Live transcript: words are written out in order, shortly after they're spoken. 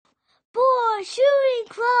Shooting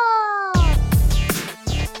Club!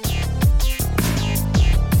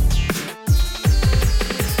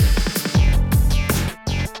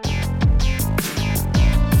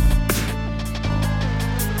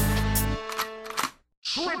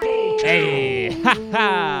 Hey, ha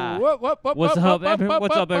ha! What's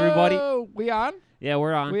up, everybody? We on? Yeah,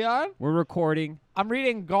 we're on. We on? We're recording. I'm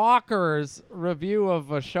reading Gawker's review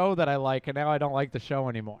of a show that I like, and now I don't like the show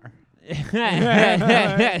anymore.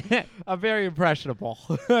 I'm very impressionable.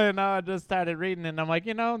 And I just started reading, and I'm like,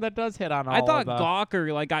 that does hit on all I thought of the...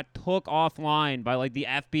 Gawker got took offline by the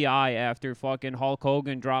FBI after fucking Hulk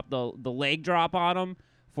Hogan dropped the leg drop on him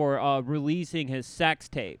for releasing his sex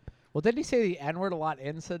tape. Well, didn't he say the N-word a lot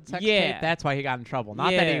in said sex Yeah. tape? That's why he got in trouble.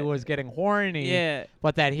 Not that he was getting horny, Yeah.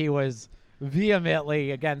 but that he was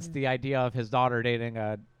vehemently against the idea of his daughter dating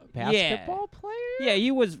a basketball player? Yeah, he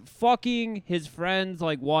was fucking his friend's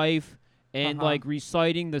wife and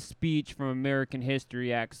reciting the speech from American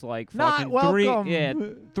History X Not fucking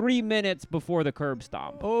welcome. 3 minutes before the curb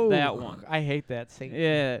stomp. Oh, that one. I hate that scene.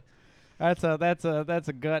 Yeah. That's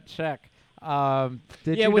a gut check.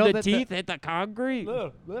 Did Yeah, you with know the that teeth hit the concrete.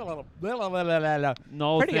 No,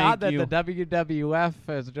 Pretty thank odd that you. the WWF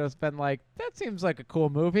has just been like, that seems like a cool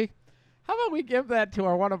movie. How about we give that to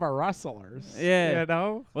one of our wrestlers? Yeah. You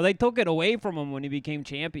know? Well, they took it away from him when he became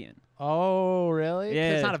champion. Oh, really? 'Cause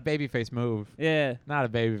Yeah. it's not a babyface move. Yeah. Not a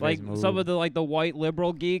babyface move. Some of the white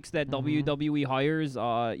liberal geeks that Mhm. WWE hires,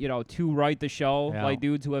 to write the show, Yeah.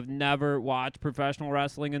 dudes who have never watched professional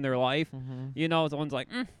wrestling in their life. Mhm. Someone's like,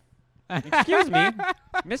 excuse me,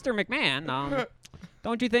 Mr. McMahon,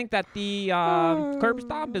 don't you think that the curb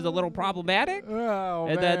stomp is a little problematic? Oh,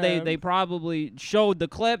 And man. then they probably showed the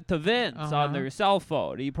clip to Vince on their cell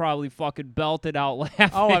phone. He probably fucking belted out laughing.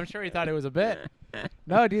 Oh, I'm sure he thought it was a bit.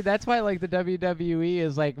 No, dude, that's why the WWE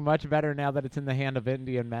is much better now that it's in the hand of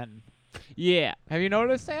Indian men. Yeah. Have you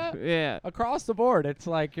noticed that? Yeah. Across the board, it's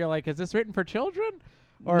you're like, is this written for children?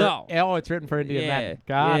 Or, No. Oh, it's written for Indian Yeah. men.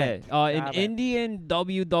 Got yeah. it. An Got it. Indian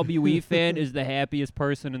WWE fan is the happiest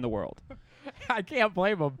person in the world. I can't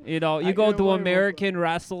blame him. You I go can't to blame 'em. American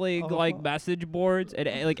wrestling message boards, and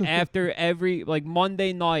after every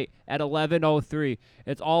Monday night at 11:03,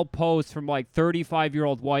 it's all posts from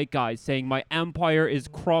 35-year-old white guys saying my empire is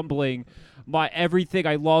crumbling, my everything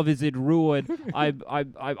I love is in ruin. I'm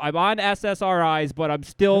on SSRIs, but I'm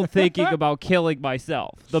still thinking about killing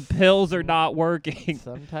myself. The pills are not working.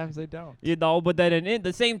 Sometimes they don't. But then in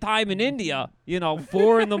the same time in India,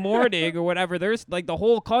 4 in the morning or whatever, there's the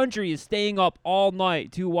whole country is staying up all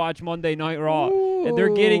night to watch Monday Night Raw. And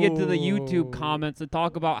they're getting into the YouTube comments to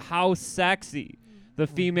talk about how sexy the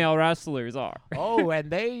female wrestlers are. Oh, and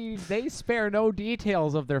they spare no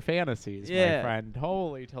details of their fantasies, Yeah. my friend.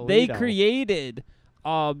 Holy Toledo. They created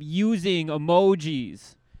using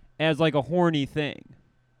emojis as a horny thing.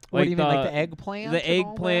 What do you mean, the eggplant? The and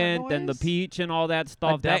all that eggplant and the noise? peach and all that A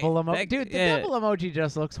stuff. devil emoji. Dude, the yeah. devil emoji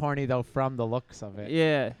just looks horny, though, from the looks of it.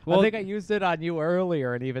 Yeah. I think I used it on you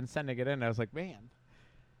earlier, and even sending it in, I was like, man,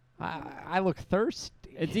 I look thirsty.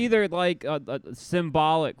 It's either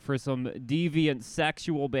symbolic for some deviant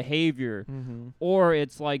sexual behavior, or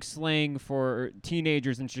it's slang for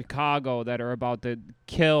teenagers in Chicago that are about to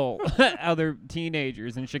kill other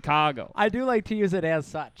teenagers in Chicago. I do like to use it as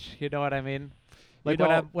such. You know what I mean? When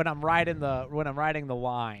I'm riding the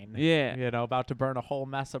line. Yeah. About to burn a whole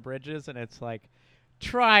mess of bridges, and it's like,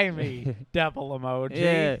 try me, devil emoji.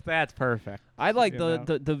 Yeah. That's perfect. I like you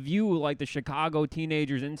the view the Chicago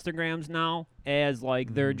teenagers' Instagrams now as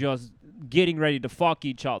they're just getting ready to fuck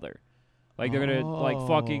each other. They're gonna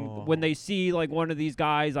fucking when they see one of these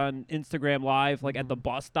guys on Instagram Live at the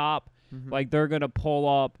bus stop, they're gonna pull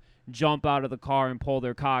up, jump out of the car and pull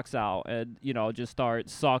their cocks out and just start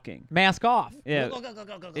sucking. Mask off. Yeah.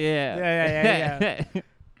 Yeah. Yeah.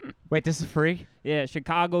 Wait, this is free? Yeah,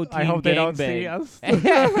 Chicago teen I hope they don't see us.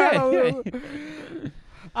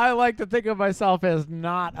 I like to think of myself as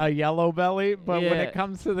not a yellow belly, but when Yeah. it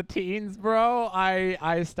comes to the teens, bro,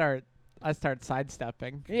 I start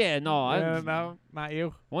sidestepping. Yeah, no, No, not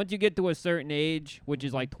you. once you get to a certain age, which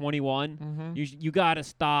is 21, you gotta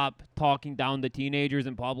stop talking down to teenagers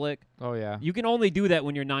in public. Oh yeah. You can only do that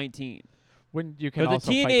when you're 19. When you can Because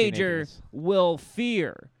also the fight teenager teenagers. will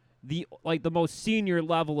fear the most senior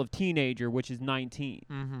level of teenager, which is 19.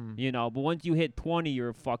 But once you hit 20,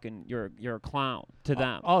 you're a clown to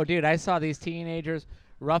them. Oh, dude, I saw these teenagers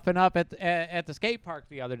roughing up at the skate park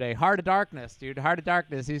the other day. Heart of Darkness, dude. Heart of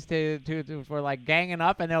Darkness. These two were ganging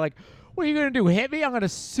up, and they're like, "What are you gonna do? Hit me? I'm gonna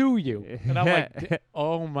sue you." And I'm like,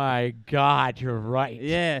 "Oh my God, you're right."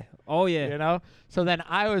 Yeah. Oh yeah. So then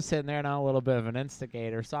I was sitting there, and I'm a little bit of an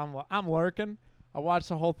instigator. So I'm lurking. I watched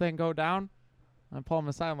the whole thing go down. I pull them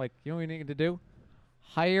aside. I'm like, you know what you need to do?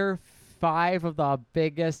 Hire 5 of the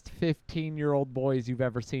biggest 15-year-old boys you've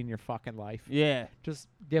ever seen in your fucking life. Yeah. Just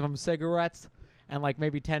give them cigarettes and like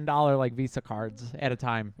maybe $10 like Visa cards at a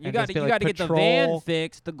time. You And got just to be you like, got to get the van patrol.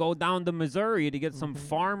 fixed to go down to Missouri to get some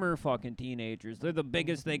farmer fucking teenagers. They're the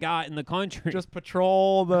biggest they got in the country. Just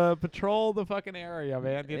patrol the fucking area,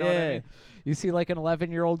 man. You know what I Yeah. mean? You see like an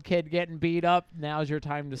 11-year-old kid getting beat up, now's your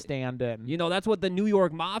time to stand in. You know, that's what the New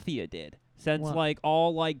York Mafia did. Since What? like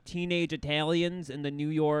all like teenage Italians in the New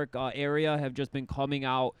York area have just been coming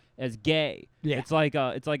out as gay. Yeah. It's like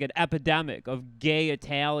an epidemic of gay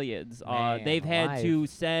Italians. Man, They've had alive. to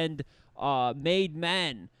send made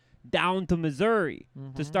men down to Missouri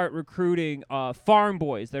to start recruiting farm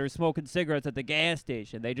boys that are smoking cigarettes at the gas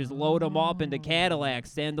station. They just load them up into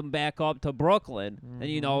Cadillacs, send them back up to Brooklyn, and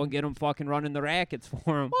and get them fucking running the rackets for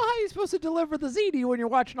them. Well, how are you supposed to deliver the ZD when you're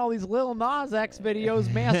watching all these Lil Nas X videos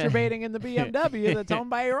masturbating in the BMW that's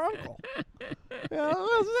owned by your uncle? You know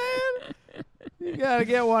what I'm saying? You gotta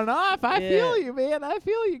get one off. I Yeah. feel you, man. I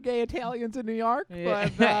feel you, gay Italians in New York. Yeah.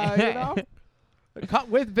 But you know,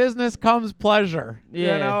 with business comes pleasure.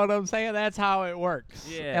 Yeah. You know what I'm saying? That's how it works.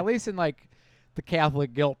 Yeah. At least in like the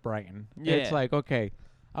Catholic guilt brain. It's Yeah. like, okay,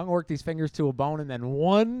 I'm gonna work these fingers to a bone, and then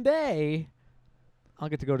one day I'll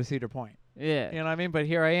get to go to Cedar Point. Yeah. You know what I mean? But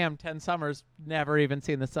here I am, 10 summers, never even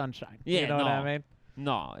seen the sunshine. Yeah, You know what I no. mean?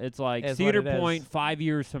 No, it's like Is what Cedar it is. Point 5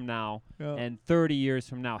 years from now Yeah. and 30 years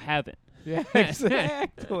from now, heaven. Yeah,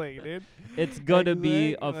 exactly, dude. It's gonna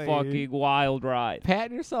be a Exactly. fucking wild ride.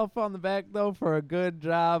 Patting yourself on the back, though, for a good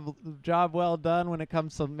job well done when it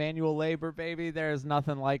comes to manual labor, baby. There's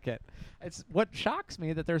nothing like it. It's what shocks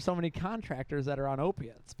me that there's so many contractors that are on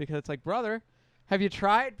opiates, because it's like, brother, have you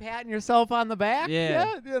tried patting yourself on the back?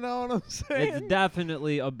 Yeah. You know what I'm saying? It's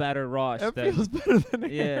definitely a better rush. It than- feels better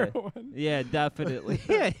than Yeah. heroin. yeah, definitely.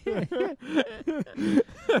 Have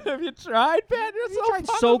you tried patting yourself You tried on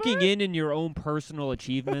the soaking back? in your own personal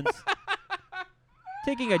achievements.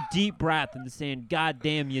 Taking a deep breath and saying, "God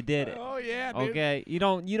damn, you did it." Oh, yeah, dude. Okay, you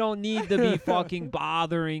don't need to be fucking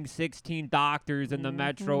bothering 16 doctors in the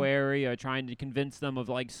metro area trying to convince them of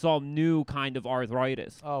like some new kind of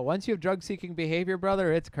arthritis. Oh, once you have drug-seeking behavior,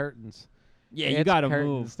 brother, it's curtains. Yeah, you It's gotta curtains.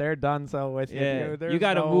 move. They're done so with you. Yeah, dude. you There's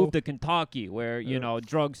gotta no- move to Kentucky where Yeah.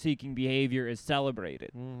 drug-seeking behavior is celebrated.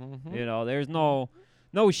 Mhm. There's no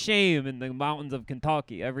shame in the mountains of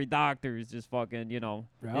Kentucky. Every doctor is just fucking Yep.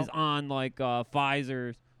 is on like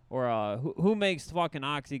Pfizer's or who makes fucking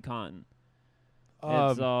OxyContin.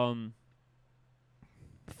 It's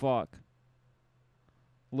fuck.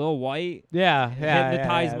 Lil White. Yeah, yeah.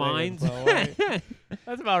 Hypnotize yeah, Minds.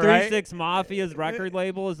 That's about right. 36 Mafia's record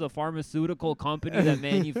label is a pharmaceutical company that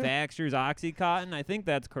manufactures OxyContin. I think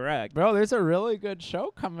that's correct. Bro, there's a really good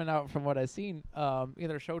show coming out from what I've seen.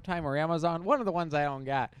 Either Showtime or Amazon. One of the ones I don't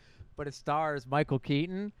got. But it stars Michael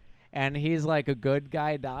Keaton, and he's like a good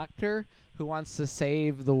guy doctor who wants to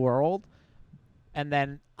save the world. And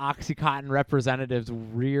then OxyContin representatives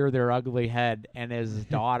rear their ugly head, and his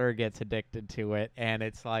daughter gets addicted to it. And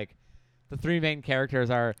it's like the 3 main characters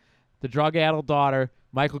are the drug-addled daughter,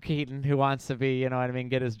 Michael Keaton, who wants to be,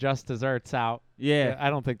 get his just desserts out. Yeah, I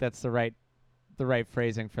don't think that's the right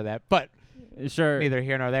phrasing for that, but sure. neither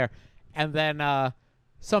here nor there. And then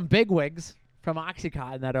some bigwigs from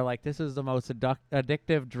OxyContin that are like, this is the most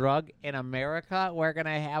addictive drug in America. We're going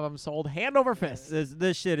to have them sold hand over fist.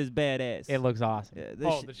 This shit is badass. It looks awesome. Yeah,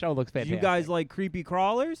 this The show looks Do fantastic. you guys like creepy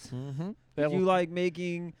crawlers? Mm-hmm. Do you like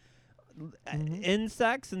making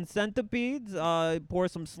insects and centipedes? Pour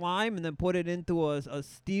some slime and then put it into a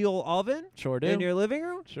steel oven Sure do. in your living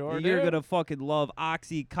room? Sure You're do. gonna fucking love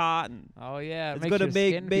OxyContin. Oh, yeah. It's makes gonna your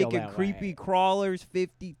skin feel make it that creepy way. crawlers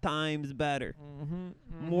 50 times better.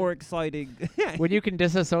 Mm-hmm. More exciting. When you can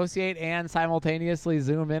disassociate and simultaneously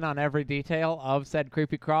zoom in on every detail of said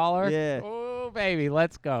creepy crawler. Yeah. Oh, baby,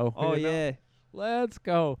 let's go. Oh You know? yeah. Let's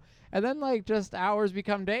go. And then, like, just hours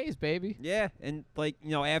become days, baby. Yeah, and like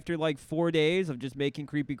after like 4 days of just making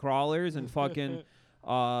creepy crawlers and fucking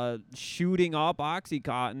shooting up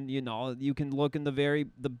OxyContin, you can look in the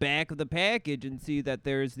back of the package and see that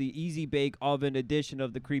there's the Easy Bake Oven edition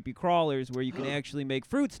of the creepy crawlers where you can actually make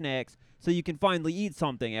fruit snacks, so you can finally eat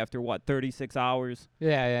something after 36 hours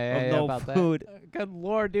Yeah, of no about food. that. Good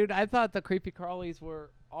Lord, dude. I thought the creepy crawlies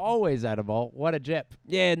were Always edible. What a jip.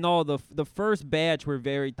 Yeah, no, the first batch were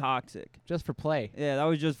very toxic. Just for play. Yeah, that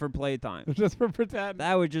was just for playtime. Just for pretend.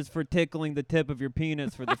 That was just for tickling the tip of your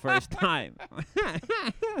penis for the first time.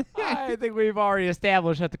 I think we've already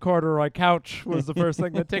established that the corduroy couch was the first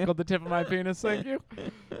thing that tickled the tip of my penis. Thank you.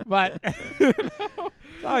 But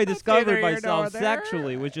I discovered neither here nor myself there.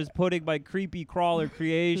 sexually was just putting my creepy crawler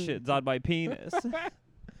creations on my penis.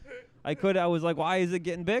 I was like, why is it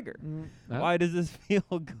getting bigger? Why does this feel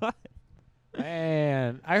good?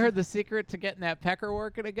 Man, I heard the secret to getting that pecker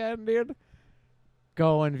working again, dude.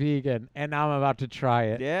 Going vegan, and now I'm about to try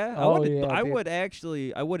it. Yeah, Oh, yeah, I dude.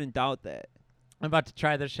 wouldn't doubt that. I'm about to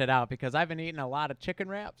try this shit out because I've been eating a lot of chicken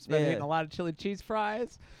wraps, been Yeah. eating a lot of chili cheese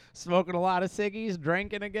fries, smoking a lot of ciggies,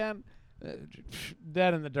 drinking again.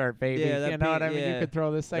 Dead in the dirt, baby. Yeah, that you know what I mean? yeah. You could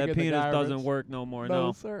throw this thing That in the penis garbage. doesn't work no more. No,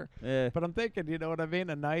 No. sir. Yeah. But I'm thinking, you know what I mean?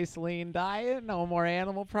 A nice lean diet, no more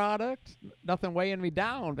animal product, nothing weighing me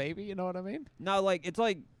down, baby. You know what I mean? Now, like, it's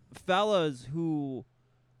like fellas who,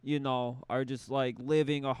 are just like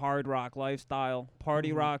living a hard rock lifestyle.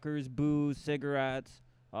 Party Mhm. rockers, booze, cigarettes,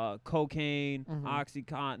 cocaine, Mhm.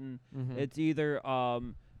 OxyContin. Mhm. It's either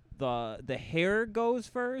the hair goes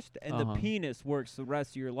first and Uh-huh. the penis works the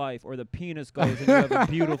rest of your life, or the penis goes and you have a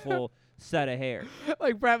beautiful set of hair.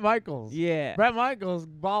 Like Brett Michaels. Yeah. Brett Michaels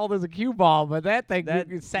bald as a cue ball, but that thing That-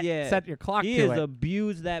 you can set, yeah. set your clock He to has it.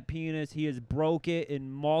 abused that penis. He has broke it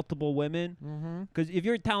in multiple women. Mm-hmm. Because if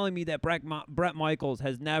you're telling me that Brett Michaels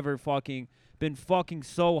has never fucking been fucking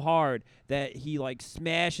so hard that he like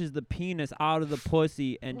smashes the penis out of the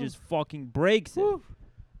pussy and just fucking breaks it, Woo.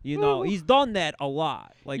 he's done that a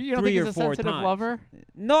lot, like You don't 3 think or he's a 4 sensitive times. lover?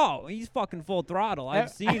 No, he's fucking full throttle.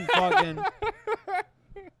 I've seen fucking.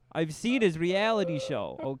 I've seen his reality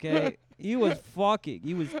show. Okay, he was fucking.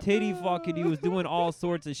 He was titty fucking. He was doing all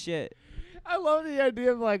sorts of shit. I love the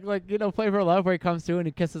idea of like Flavor of Love where he comes through and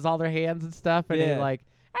he kisses all their hands and stuff, and he Yeah. like,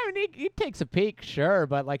 I mean, he takes a peek, sure,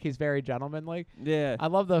 but like he's very gentlemanly. Yeah. I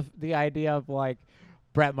love the idea of like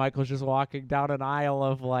Brett Michaels just walking down an aisle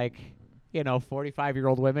of like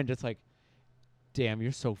 45-year-old women just like, damn,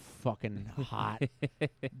 you're so fucking hot.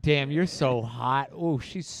 Damn, you're so hot. Oh,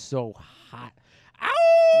 she's so hot.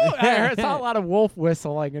 Ow! I saw a lot of wolf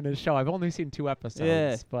whistling in his show. I've only seen 2 episodes,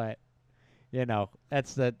 Yeah. but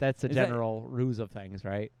that's the Is that- general ruse of things,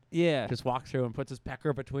 right? Yeah. Just walks through and puts his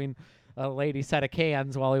pecker between a lady's set of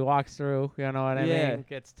cans while he walks through. You know what I Yeah. mean?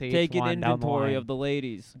 Gets to each Taking one down the inventory line. of the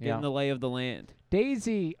ladies, Yeah. getting the lay of the land.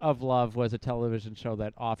 Daisy of Love was a television show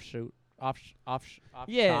that offshot.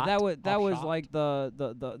 Yeah, that was offshot. like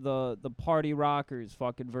the party rockers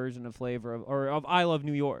fucking version of Flavor of I Love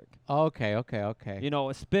New York. Okay.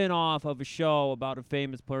 A spin-off of a show about a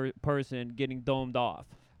famous person getting domed off.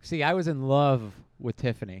 See, I was in love with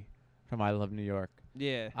Tiffany from I Love New York.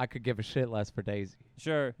 Yeah, I could give a shit less for Daisy.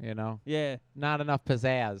 sure. Yeah, not enough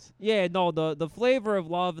pizzazz. Yeah, no, the Flavor of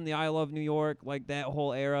Love and the I Love New York, like that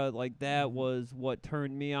whole era, like that Mm-hmm. was what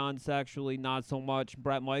turned me on sexually. Not so much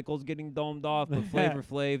Brett Michaels getting domed off, but Flavor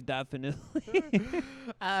Flav definitely.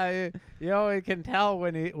 You can tell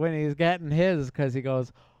when he's getting his because he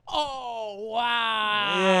goes, "Oh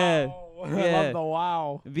wow!" I Yeah. love the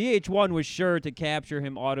wow. VH1 was sure to capture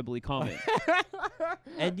him audibly coming.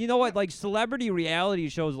 And you know what? Like celebrity reality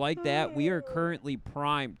shows like that, we are currently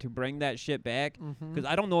primed to bring that shit back. Mm-hmm. Because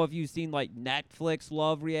I don't know if you've seen like Netflix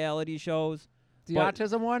love reality shows. The but-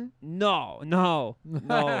 autism one? No,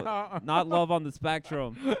 not Love on the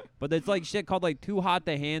Spectrum. But it's like shit called like Too Hot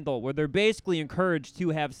to Handle, where they're basically encouraged to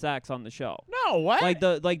have sex on the show. No, what?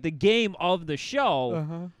 Like the game of the show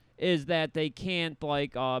Uh-huh. is that they can't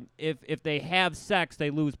like if they have sex they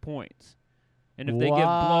lose points. And if they give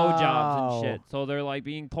blowjobs and shit. So they're like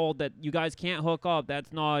being told that you guys can't hook up,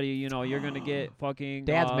 that's naughty, you're gonna get fucking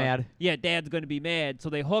Dad's mad. Yeah, dad's gonna be mad. So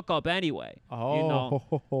they hook up anyway. Oh.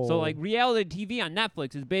 So like reality TV on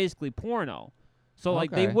Netflix is basically porno. So like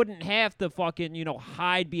they Okay. wouldn't have to fucking,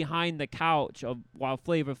 hide behind the couch while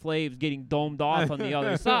Flavor Flav's getting domed off on the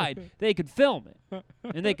other side. They could film it.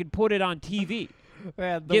 And they could put it on TV.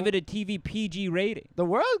 Man, Give it a TV PG rating. The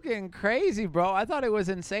world's getting crazy, bro. I thought it was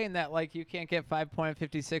insane that like you can't get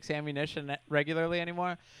 5.56 ammunition regularly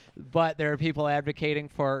anymore, but there are people advocating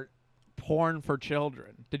for porn for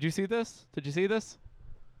children. Did you see this?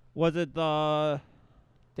 Was it the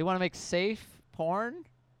They want to make safe porn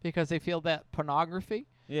because they feel that pornography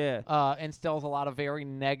Yeah. instills a lot of very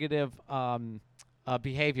negative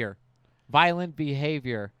behavior, violent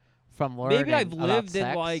behavior from learning. Maybe I've about lived in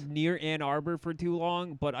sex. like near Ann Arbor for too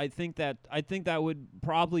long, but I think that would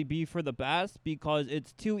probably be for the best because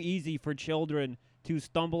it's too easy for children to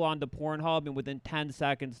stumble onto Pornhub and within 10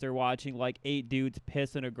 seconds they're watching like 8 dudes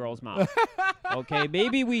piss in a girl's mouth. Okay,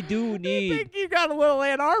 maybe we do I need. think you got a little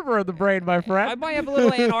Ann Arbor in the brain, my friend. I might have a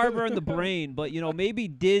little Ann Arbor in the brain, but maybe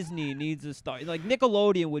Disney needs to start. Like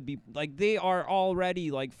Nickelodeon would be like they are already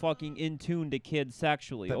like fucking in tune to kids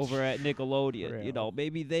sexually That's over at Nickelodeon. real.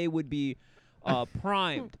 Maybe they would be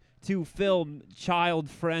primed to film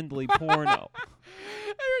child-friendly porno.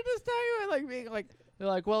 They were just talking about like being like they're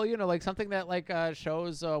like, well, like something that like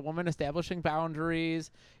shows a woman establishing boundaries,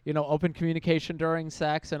 open communication during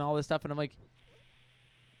sex and all this stuff, and I'm like,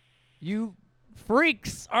 you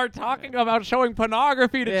freaks are talking about showing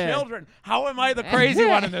pornography to Yeah. children. How am I the crazy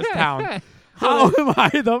one in this town? How am I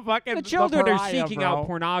the fucking The children are pariah, seeking bro? out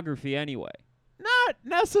pornography anyway. Not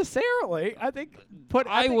necessarily. I think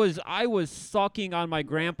I was sucking on my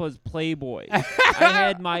grandpa's Playboy.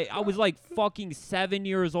 I was like fucking 7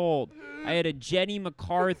 years old. I had a Jenny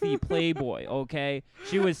McCarthy Playboy, okay?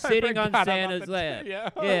 She was sitting on forgot about Santa's the lap. yeah.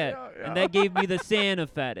 Yeah, and that gave me the Santa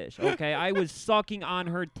fetish, okay? I was sucking on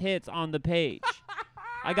her tits on the page.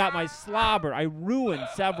 I got my slobber. I ruined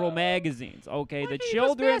several magazines, okay? The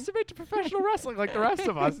children. Just masturbate to professional wrestling like the rest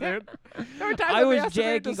of us, dude. Every time I they was masturbate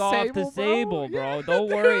jacking to off to Sable, bro. Yeah, Don't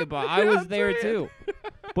worry about it. I yeah, was I'm there saying. too.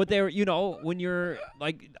 But there, when you're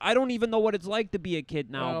like, I don't even know what it's like to be a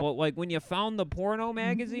kid now. No. But like when you found the porno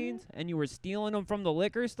magazines and you were stealing them from the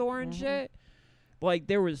liquor store and shit, like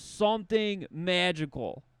there was something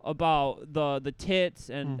magical about the tits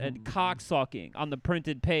and cock sucking on the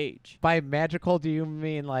printed page. By magical, do you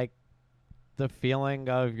mean like the feeling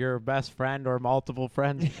of your best friend or multiple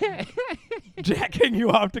friends jacking you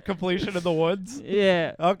off to completion in the woods?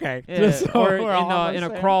 Yeah. Okay. Yeah, Just so or we're all on in the a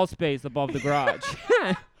same- crawl space above the garage.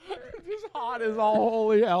 Just hot as all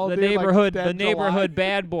holy hell. the dude, like neighborhood Dead neighborhood July.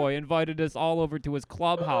 bad boy invited us all over to his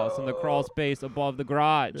clubhouse in the crawl space above the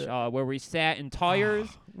garage, where we sat in tires,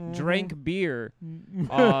 drank beer,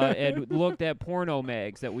 and looked at porno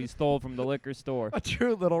mags that we stole from the liquor store. A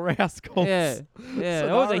true little rascal. Yeah,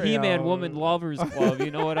 that was a He-Man scenario. woman lovers club.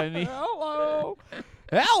 You know what I mean? Hello.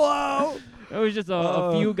 Hello. It was just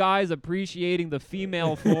a few guys appreciating the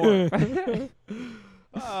female form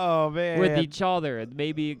Oh man. with each other. And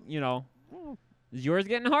maybe is yours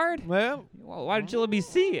getting hard? Well, Well, why don't you let me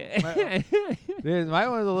see it? dude,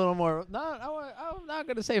 mine was a little more. I'm not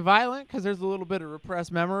gonna say violent because there's a little bit of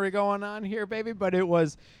repressed memory going on here, baby. But it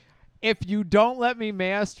was, if you don't let me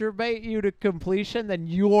masturbate you to completion, then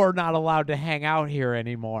you're not allowed to hang out here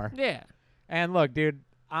anymore. Yeah. And look, dude,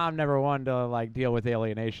 I'm never one to like deal with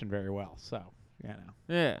alienation very well. So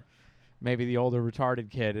Yeah. maybe the older retarded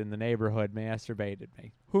kid in the neighborhood masturbated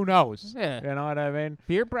me. Who knows? Yeah. You know what I mean?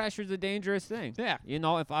 Peer pressure's a dangerous thing. Yeah.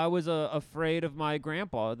 If I was afraid of my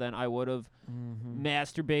grandpa, then I would have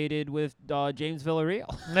masturbated with James Villarreal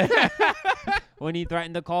when he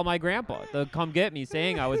threatened to call my grandpa to come get me,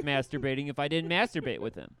 saying I was masturbating if I didn't masturbate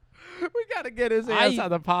with him. We gotta get his ass on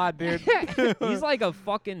the pod, dude. He's like a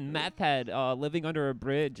fucking meth head living under a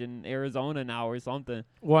bridge in Arizona now or something.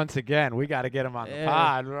 Once again, we gotta get him on the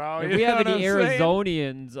pod, bro. If You we know have what any I'm saying?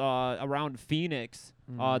 Arizonians around Phoenix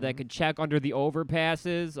that could check under the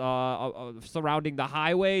overpasses surrounding the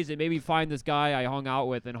highways and maybe find this guy I hung out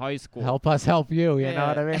with in high school. Help us help you. You know Yeah.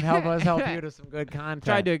 what I mean? Help us help you to some good content.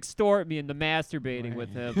 Tried to extort me into masturbating with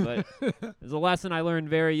him, but there's a lesson I learned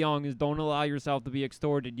very young is don't allow yourself to be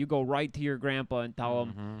extorted. You go right to your grandpa and tell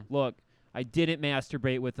him, look, I didn't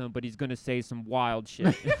masturbate with him, but he's going to say some wild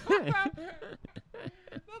shit.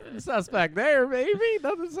 Nothing suspect there, baby.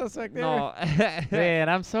 Nothing suspect there. No. Man,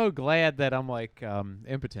 I'm so glad that I'm like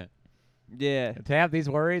impotent. Yeah. To have these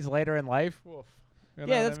worries later in life. Oof. You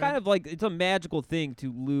know Yeah, what that's I mean? kind of like, it's a magical thing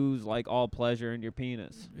to lose like all pleasure in your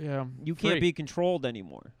penis. Yeah. You can't free. be controlled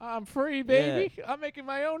anymore. I'm free, baby. I'm making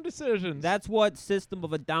my own decisions. That's what System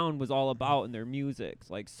of a Down was all about in their music.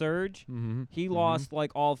 Like Surge, he lost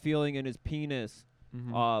like all feeling in his penis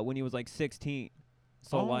when he was like 16.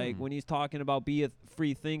 So like when he's talking about be a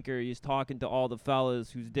free thinker, he's talking to all the fellas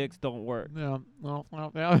whose dicks don't work. Yeah.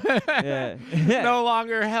 Yeah. No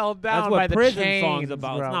longer held down That's by what the prison chains, songs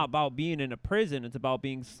about. bro. It's not about being in a prison. It's about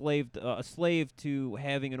being a slave to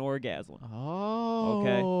having an orgasm. Oh.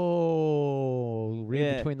 Read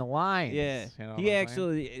Yeah. between the lines. Yeah. You know He what I'm saying?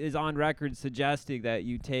 actually is on record suggesting that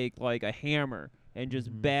you take like a hammer and just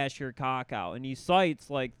bash your cock out. And he cites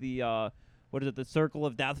like the the Circle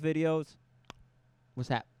of Death videos. What's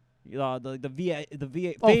that? The VA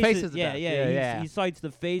Oh, Faces of yeah, Death. yeah, Yeah, he, yeah. he cites the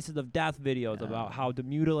Faces of Death videos about how to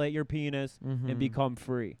mutilate your penis Mm-hmm. and become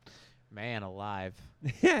free. Man alive.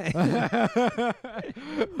 That's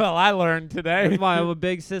Well, I learned today. why I'm a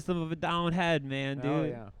big System of a Down head, man, dude. Oh,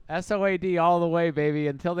 yeah. SOAD all the way, baby,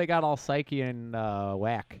 until they got all psyche and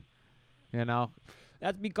whack. You know?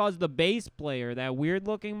 That's because the bass player, that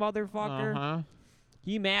weird-looking motherfucker, Uh-huh.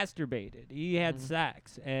 he masturbated. He had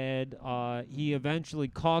sex, and he eventually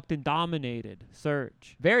cocked and dominated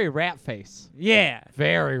Serge. Very rat face. Yeah.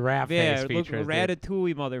 Very rat Yeah, face look, features. dude.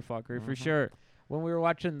 Ratatouille motherfucker, for sure. When we were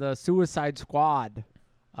watching the Suicide Squad,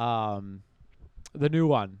 the new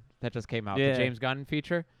one that just came out, Yeah. the James Gunn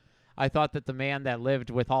feature, I thought that the man that lived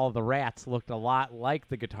with all the rats looked a lot like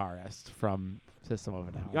the guitarist from System of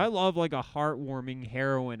a Down. I love, like, a heartwarming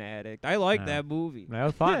heroin addict. I like Yeah. that movie. That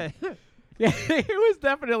was fun. Yeah, he was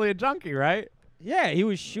definitely a junkie, right? Yeah, he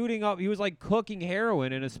was shooting up. He was, like, cooking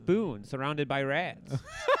heroin in a spoon surrounded by rats.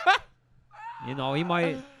 You know, he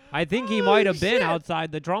might... I think he might have been shit.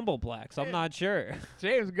 outside the Trumbleplex. I'm not sure.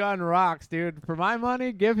 James Gunn rocks, dude. For my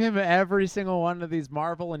money, give him every single one of these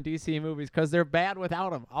Marvel and DC movies because they're bad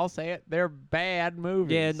without him. I'll say it. They're bad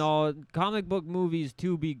movies. Yeah, no, comic book movies,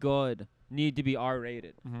 to be good, need to be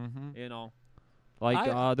R-rated. Mm-hmm. You know? Like,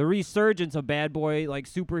 I- the resurgence of bad boy, like,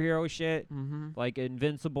 superhero shit, Mm-hmm. like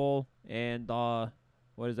Invincible and,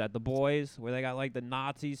 what is that, The Boys, where they got, like, the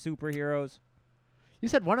Nazi superheroes. You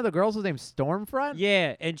said one of the girls was named Stormfront?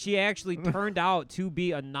 Yeah, and she actually turned out to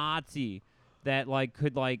be a Nazi that like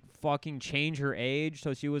could like fucking change her age.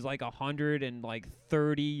 So she was like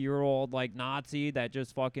 130-year-old like Nazi that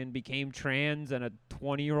just fucking became trans and a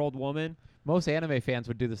 20-year-old woman. Most anime fans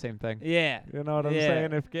would do the same thing. Yeah. You know what I'm Yeah.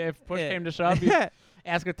 saying? If push Yeah. came to shove, you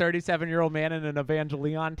ask a 37-year-old man in an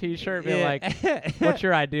Evangelion T-shirt, be like, "What's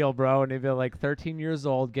your ideal, bro?" And he'd be like, "13 years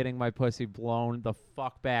old, getting my pussy blown the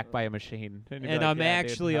fuck back by a machine." And, he'd be And like, I'm "Yeah, dude,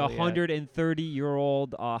 actually a hell yeah."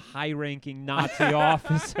 130-year-old high-ranking Nazi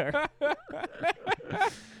officer.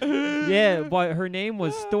 Yeah, but her name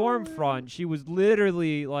was Stormfront. She was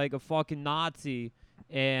literally like a fucking Nazi,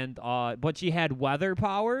 and but she had weather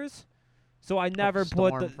powers. So I never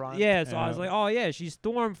put the Stormfront? So I was like, oh yeah, she's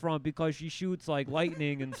Stormfront because she shoots like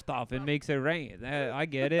lightning and stuff and makes it rain. I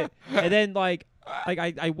get it. And then like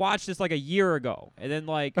I watched this like a year ago, and then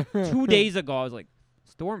like 2 days ago I was like,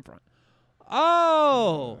 Stormfront.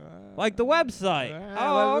 Oh, like the website.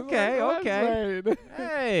 Oh, okay.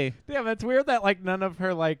 Hey. Damn, it's weird that like none of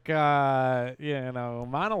her like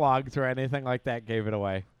monologues or anything like that gave it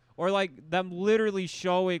away. Or like them literally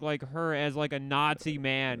showing like her as like a Nazi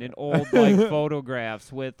man in old like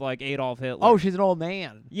photographs with like Adolf Hitler. Oh, she's an old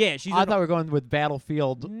man. yeah, she's I an- thought we were going with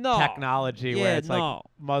Battlefield No. technology, Yeah, where it's like no.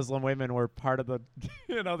 Muslim women were part of the,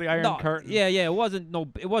 the Iron no, Curtain. Yeah, it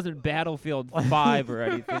wasn't Battlefield 5 or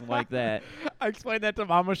anything like that. I explained that to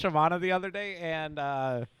Mama Shamana the other day,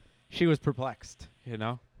 and she was perplexed. You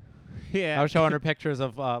know, Yeah. I was showing her pictures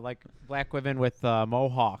of like black women with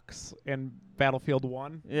mohawks in Battlefield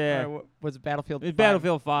 1. Yeah. Or was it Battlefield? It's 5?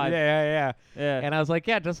 Battlefield 5. Yeah. Yeah. And I was like,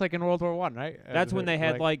 yeah, just like in World War 1, right? That's when they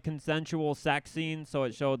had like consensual sex scenes, so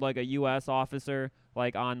it showed like a U.S. officer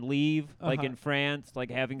like on leave, like in France,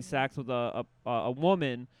 like having sex with a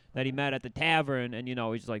woman that he met at the tavern, and he's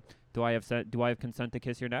just like, do I have consent to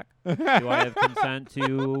kiss your neck? Do I have consent to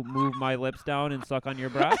move my lips down and suck on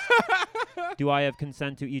your breast? Do I have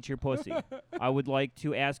consent to eat your pussy? I would like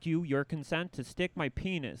to ask you your consent to stick my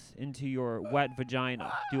penis into your wet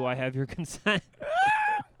vagina. Do I have your consent?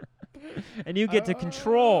 And you get to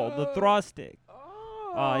control the thrusting.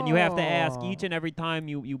 And you have to ask each and every time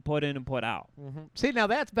you put in and put out. Mhm. See, now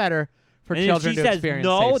that's better for And if children she to says experience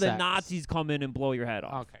no, safe the sex. Nazis come in and blow your head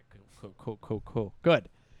off. Okay, cool. Good.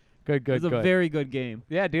 It's a very good game.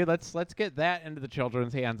 Yeah, dude, let's get that into the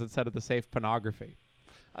children's hands instead of the safe pornography.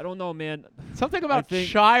 I don't know, man. Something about think-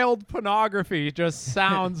 child pornography just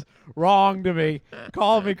sounds wrong to me.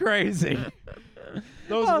 Call me crazy.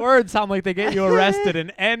 Those words sound like they get you arrested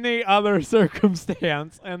in any other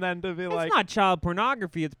circumstance, and then to be It's like, not child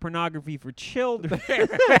pornography. It's pornography for children.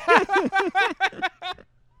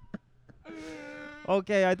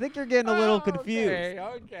 Okay, I think you're getting a little confused.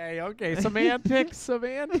 Okay. Semantics.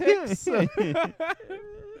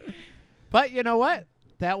 But you know what?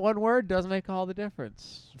 That one word does make all the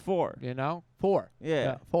difference. 4. You know? Four.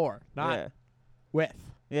 Yeah. Four. Not Yeah. with.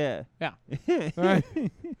 Yeah. Yeah. Right.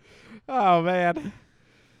 Oh, man.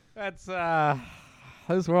 That's,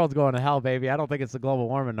 this world's going to hell, baby. I don't think it's the global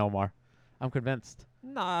warming no more. I'm convinced.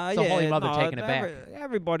 Nah, It's the yeah, Holy Mother no, taking it back.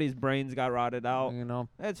 Everybody's brains got rotted out. You know?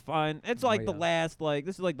 It's fine. It's Oh, like the yeah. last,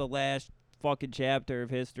 this is like the last fucking chapter of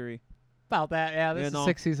history. About that, yeah. This You is know,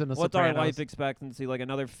 6th season of What's Sopranos. our life expectancy? Like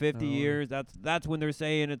another 50 Oh. years? That's when they're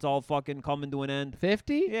saying it's all fucking coming to an end.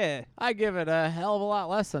 50? Yeah. I give it a hell of a lot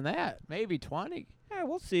less than that. Maybe 20.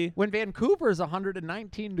 We'll see. When Vancouver's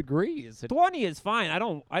 119 degrees. 20 is fine.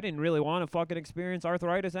 I didn't really want to fucking experience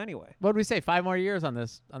arthritis anyway. What did we say? 5 more years on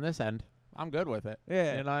this end. I'm good with it.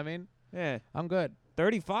 Yeah. You know what I mean? Yeah. I'm good.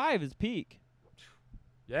 35 is peak.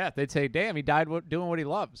 Yeah. They'd say, damn, he died doing what he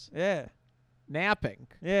loves. Yeah. Napping.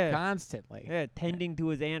 Yeah. Constantly. Yeah. Tending to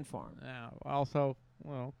his ant farm. Yeah. Also,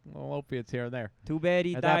 well, little opiates here and there. Too bad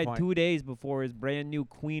he At that died point. 2 days before his brand new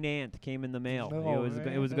queen ant came in the mail. No,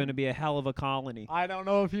 it was going to be a hell of a colony. I don't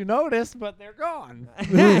know if you noticed, but they're gone.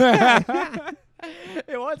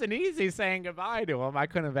 It wasn't easy saying goodbye to them. I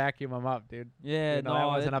couldn't vacuum them up, dude. Yeah, You know, that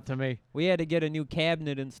wasn't up to me. We had to get a new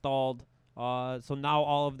cabinet installed. So now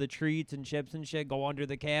all of the treats and chips and shit go under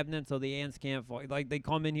the cabinet, so the ants can't they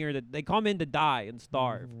come in here they come in to die and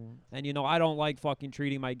starve. And you know, I don't like fucking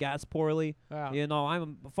treating my guests poorly. Yeah. You know, I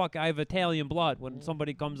have Italian blood. When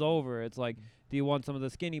somebody comes over, it's like, do you want some of the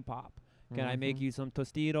skinny pop? Can I make you some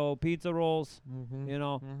Tostito pizza rolls? You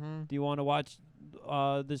know, do you want to watch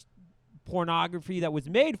this pornography that was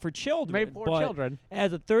made for children? Made for but children.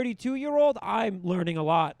 As a 32-year-old, I'm learning a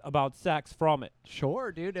lot about sex from it.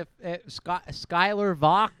 Sure, dude. If Skylar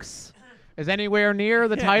Vox is anywhere near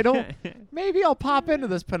the title, maybe I'll pop into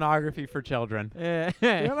this pornography for children.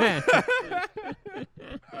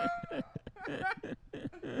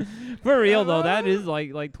 For real though, that is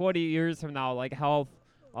like 20 years from now, like health,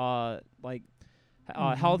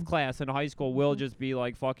 health class in high school will just be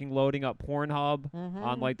like fucking loading up Pornhub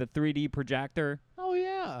on like the 3D projector. Oh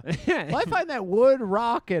yeah. Well, I find that Wood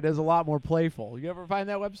Rocket is a lot more playful. You ever find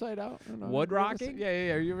that website out? I don't know. Wood You ever Rocking? see-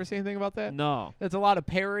 Yeah. You ever see anything about that? No. It's a lot of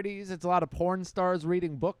parodies. It's a lot of porn stars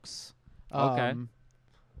reading books. Okay.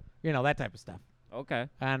 You know, that type of stuff. Okay.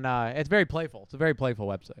 And it's very playful. It's a very playful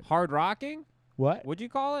website. Hard rocking? What? What'd you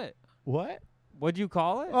call it? What? What'd you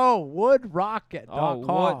call it? Oh,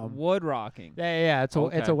 woodrocket.com. Wood rocking. Yeah. It's a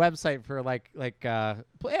Okay. website for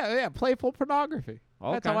playful pornography.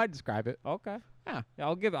 That's Okay. how I describe it. Okay. Yeah.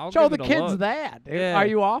 I'll Show give the it a kids look. that. Yeah. Are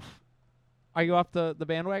you off? Are you off the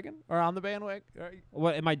bandwagon or on the bandwagon?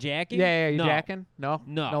 What, am I jacking? Yeah. You No. jacking? No.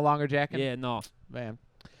 No. No longer jacking. Yeah, no. Man.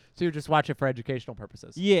 So you just watch it for educational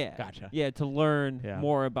purposes. Yeah. Gotcha. Yeah, to learn Yeah.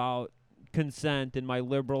 more about consent in my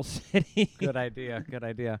liberal city. Good idea.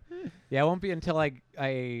 Yeah, it won't be until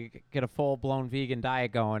I get a full-blown vegan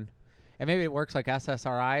diet going. And maybe it works like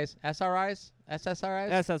SSRIs. SSRIs?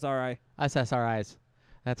 SSRI. SSRIs.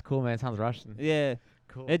 That's cool, man. It sounds Russian. Yeah.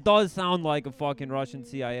 Cool. It does sound like a fucking Russian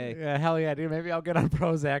CIA. Yeah, hell yeah, dude. Maybe I'll get on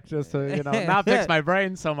Prozac just to, not fix my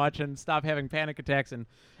brain so much and stop having panic attacks and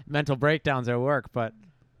mental breakdowns at work, but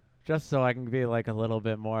just so I can be like a little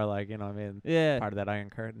bit more like, Yeah. part of that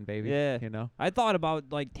Iron Curtain, baby. Yeah. I thought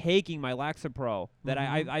about like taking my Lexapro that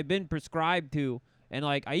I've been prescribed to, and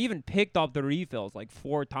like I even picked up the refills like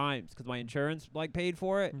 4 times because my insurance like paid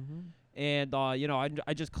for it. And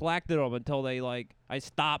I just collected them until they I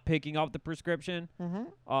stopped picking up the prescription. But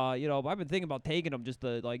I've been thinking about taking them just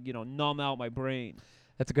to numb out my brain.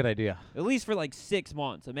 That's a good idea. At least for like 6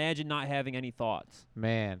 months. Imagine not having any thoughts.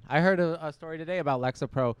 Man, I heard a story today about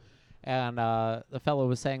Lexapro, and the fellow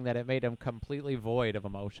was saying that it made him completely void of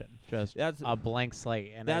emotion, just That's- a blank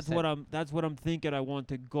slate. And I That's said, what I'm thinking. I want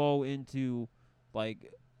to go into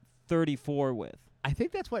like 34 with. I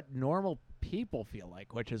think that's what normal people feel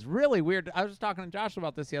like, which is really weird. I was just talking to Josh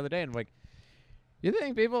about this the other day, and you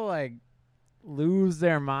think people lose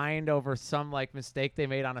their mind over some mistake they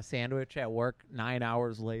made on a sandwich at work 9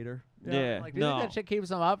 hours later? You know? Yeah, do you think that shit keeps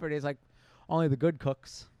them up, or he's only the good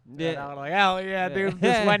cooks? Yeah. I'm like, hell yeah, dude,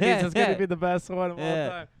 this Wendy's is gonna be the best one of all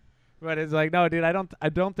time. But it's no, dude, I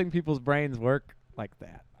don't think people's brains work like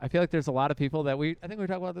that. I feel like there's a lot of people that I think we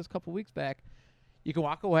talked about this a couple weeks back. You can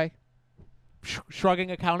walk away,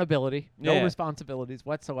 shrugging accountability, no responsibilities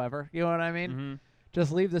whatsoever. You know what I mean?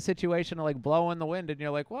 Just leave the situation to blow in the wind, and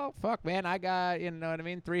you're like, well, fuck, man, I got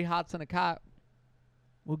 3 hots and a cot.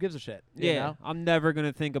 Who gives a shit? You know? I'm never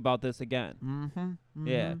gonna think about this again.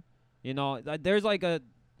 Yeah, there's a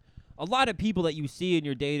lot of people that you see in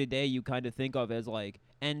your day to day. You kind of think of as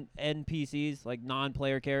NPCs, like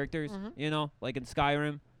non-player characters. Like in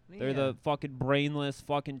Skyrim. They're the fucking brainless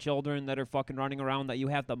fucking children that are fucking running around that you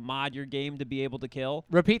have to mod your game to be able to kill.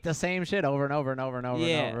 Repeat the same shit over and over and over and over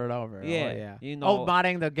and over and over. Yeah. Oh,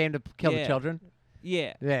 modding the game to kill the children?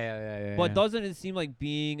 Yeah. Yeah. But doesn't it seem like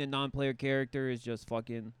being a non-player character is just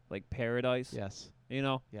fucking paradise? Yes.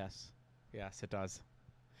 Yes. Yes, it does.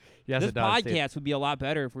 Yes, this it does. podcast would be a lot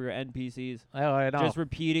better if we were NPCs. Oh, I know. Just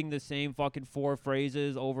repeating the same fucking 4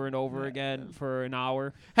 phrases over and over again for an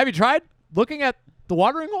hour. Have you tried looking at the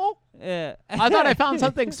watering hole? Yeah. I thought I found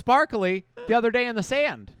something sparkly the other day in the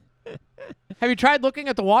sand. Have you tried looking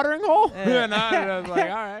at the watering hole? Yeah. And I was like,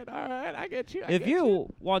 all right, I get you. If you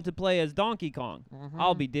want to play as Donkey Kong,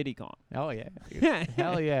 I'll be Diddy Kong. Oh yeah, dude.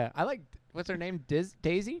 Hell yeah. I like. What's her name?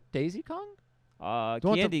 Daisy Kong The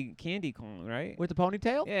one with Candy Kong, right? with the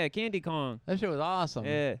ponytail. Yeah, Candy Kong. That shit was awesome.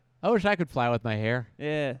 Yeah, I wish I could fly with my hair.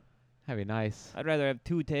 yeah. That'd be nice. I'd rather have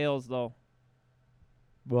 2 tails though,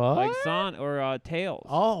 What? like Son or Tails.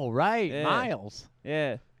 Oh right, Yeah. Miles.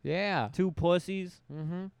 Yeah, Yeah. 2 pussies.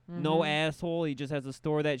 Mm-hmm. No asshole. He just has to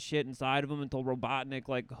store that shit inside of him until Robotnik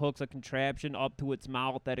like hooks a contraption up to its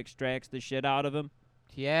mouth that extracts the shit out of him.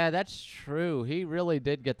 Yeah, that's true. He really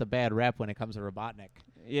did get the bad rep when it comes to Robotnik.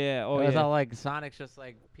 Yeah. Oh it was yeah. all like Sonic's just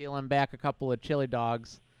like peeling back a couple of chili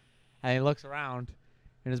dogs, and he looks around,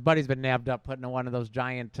 and his buddy's been nabbed up putting in one of those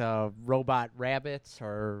giant robot rabbits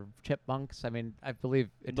or chipmunks. I mean, I believe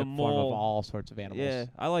it The took form of mole. all sorts of animals. Yeah,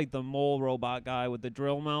 I like the mole robot guy with the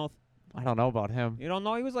drill mouth. I don't know about him. You don't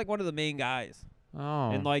know? He was like one of the main guys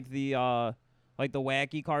Oh. in like the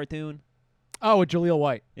wacky cartoon. Oh, with Jaleel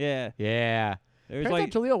White. Yeah. Yeah. There's Turns like out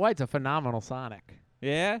Jaleel White's a phenomenal Sonic.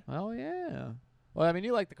 yeah. Oh yeah. Well, I mean,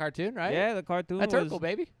 you like the cartoon, right? Yeah, the cartoon That's was Urkel,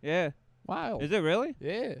 baby. Yeah. Wow. Is it really?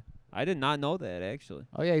 Yeah. I did not know that actually.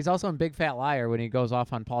 Oh yeah, he's also in Big Fat Liar when he goes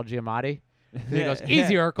off on Paul Giamatti. He Yeah, goes,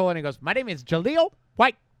 "Easy, Urkel," and he goes, "My name is Jaleel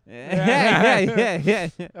White." yeah.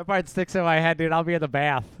 That part sticks in my head, dude. I'll be in the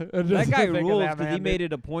bath. That guy rules because he made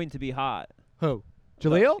it a point to be hot. Who?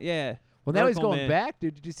 Jaleel? Yeah. Well, now he's Urkel, going man. back,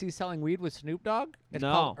 dude. Did you see selling weed with Snoop Dogg? It's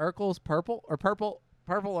called No. Urkel's Purple or Purple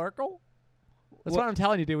Urkel. That's what What- I'm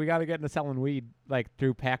telling you, dude. We got to get into selling weed like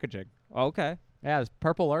through packaging. Okay. Yeah, it's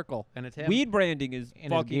Purple Urkel, and it's him. Weed branding is In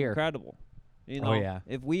his fucking gear. incredible. You Oh, know, yeah.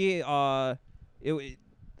 if we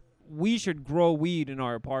should grow weed in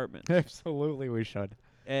our apartment Absolutely, we should.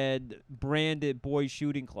 and brand it Boy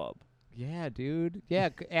Shooting Club. Yeah, dude. Yeah,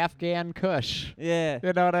 Afghan Kush. Yeah.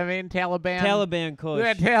 You know what I mean? Taliban. Taliban Kush.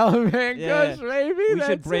 Yeah, Taliban Yeah. Kush, baby. We should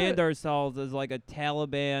that's brand it. ourselves as like a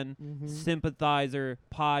Taliban Mhm. sympathizer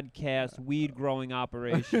podcast weed growing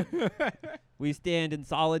operation. We stand in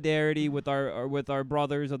solidarity with our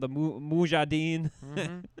brothers of the Mujahideen.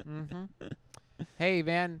 Hey,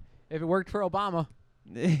 man, if it worked for Obama,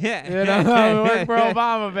 Yeah. you know, it worked for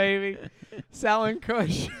Obama, baby. Selling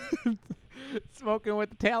Kush, smoking with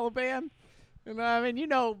the Taliban. You know, I mean, you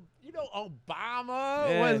know, Obama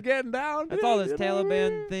Yeah. was getting down. That's dude, all this you know what I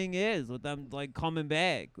Taliban mean? thing is with them like coming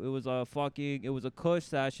back. It was a Kush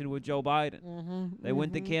session with Joe Biden. They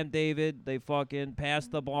went to Camp David. They fucking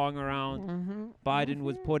passed the bong around. Biden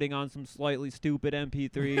was putting on some slightly stupid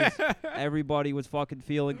MP3s. Everybody was fucking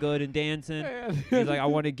feeling good and dancing. He's like, I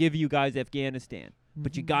want to give you guys Afghanistan,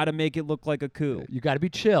 but you got to make it look like a coup. You got to be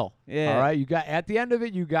chill. Yeah. All right. You got at the end of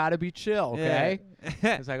it, you got to be chill. Okay.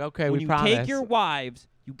 Yeah. It's like, okay, when we you promise. take your wives,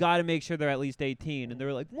 you got to make sure they're at least 18. And they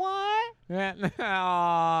were like, what?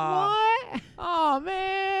 Aw. What? Oh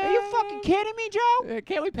man. Are you fucking kidding me, Joe?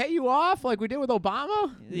 Can't we pay you off like we did with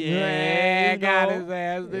Obama? Yeah, you got know. his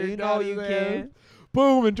ass, dude. You got know his you ass. can.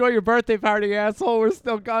 Boom! Enjoy your birthday party, asshole. We're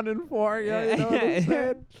still gunning for you. You know what I'm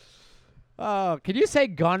saying? Oh, can you say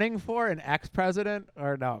gunning for an ex-president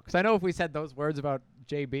or no? Because I know if we said those words about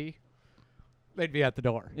JB, they'd be at the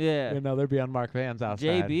door. Yeah. You know, there'd be unmarked vans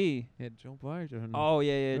outside. JB. Yeah, Joe Biden. Oh,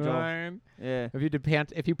 yeah, You know what Joe. I mean? Yeah. If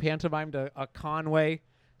you pantomimed a Conway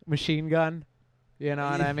machine gun, you know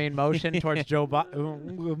what I mean, motion towards Joe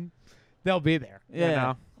Biden, they'll be there. Yeah. You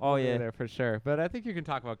know? Oh, They'll be yeah. there for sure. But I think you can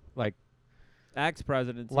talk about like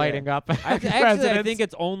Ex-presidents. lighting yeah. up. Actually, I ex-presidents. think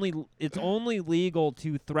it's only legal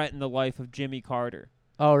to threaten the life of Jimmy Carter.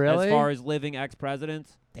 Oh, really? As far as living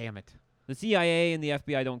ex-presidents, Damn it. the CIA and the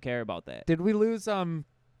FBI don't care about that. Did we lose? Because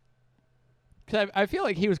I feel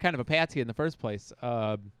like he was kind of a patsy in the first place.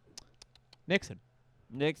 Nixon.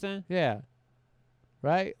 Nixon? Yeah.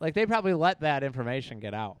 Right? Like, they probably let that information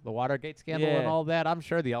get out. The Watergate scandal and Yeah. all that. I'm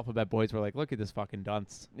sure the Alphabet Boys were like, look at this fucking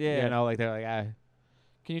dunce. Yeah. You know, like, they're like,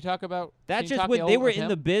 Can you talk about... That's can you just talk what ill they were of in him?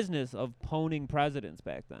 the business of poning presidents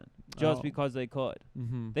back then, just Oh. because they could.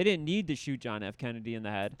 Mm-hmm. They didn't need to shoot John F. Kennedy in the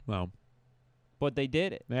head, Well. but they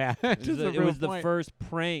did it. Yeah. It was the first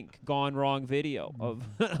prank gone wrong video of.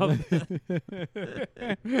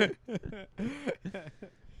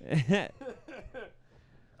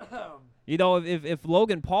 You know, if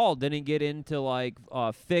Logan Paul didn't get into like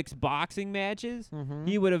fixed boxing matches,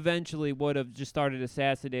 he would have just started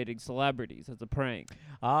assassinating celebrities as a prank.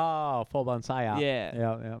 Oh, full-blown psyop.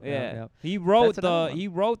 Yeah. Yeah. He wrote That's another one. he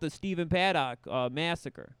wrote the Stephen Paddock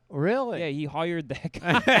massacre. Really? Yeah, he hired that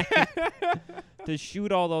guy to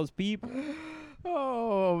shoot all those people.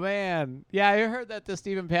 Oh man, yeah, I heard that the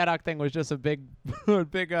Stephen Paddock thing was just a big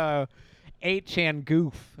 8chan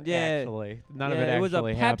goof. Yeah. Actually, none of Yeah, it was a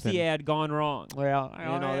actually Pepsi happened. ad gone wrong. Well,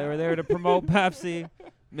 You know, they were there to promote Pepsi,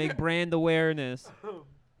 make brand awareness.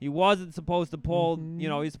 He wasn't supposed to pull, you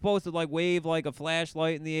know, he's supposed to like wave like a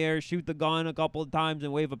flashlight in the air, shoot the gun a couple of times,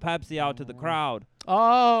 and wave a Pepsi out to the crowd.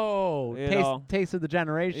 Oh, You know. taste of the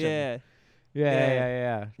generation. Yeah.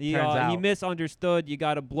 Yeah. He Turns out. he misunderstood. You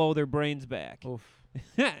got to blow their brains back. Oof.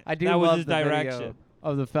 I do that was love his the video direction.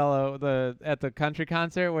 of the fellow at the country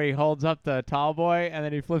concert where he holds up the tall boy and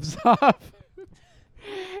then he flips off.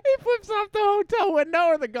 He flips off the hotel window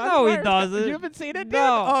or the gun. No, he fires. doesn't. You haven't seen it, dude?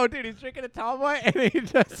 No. Oh, dude, he's drinking a tall boy and he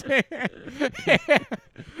just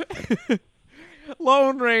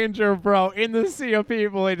Lone Ranger, bro, in the sea of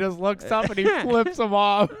people. He just looks up and he flips him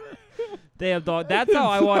off. Damn, dog. That's how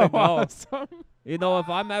I want to go. Awesome. You know, if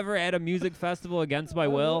I'm ever at a music festival against my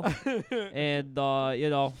will, and you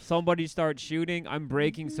know, somebody starts shooting, I'm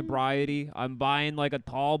breaking sobriety. I'm buying like a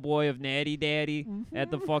tall boy of Natty Daddy at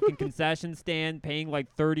the fucking concession stand, paying like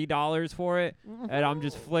 $30 for it, and I'm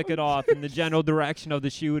just flicking off in the general direction of the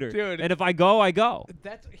shooter. Dude. And if I go, I go.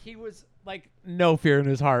 He was like no fear in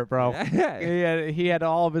his heart, bro. he had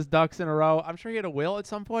all of his ducks in a row. I'm sure he had a will at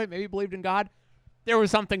some point. Maybe he believed in God. There was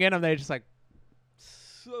something in him. They just like.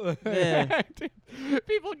 Yeah.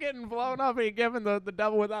 People getting blown up and he giving the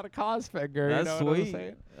devil without a cause finger. That's you know what I'm sweet.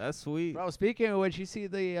 saying? That's sweet. Bro, speaking of which, you see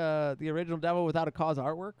the original devil without a cause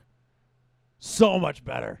artwork? So much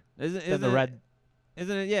better than the red.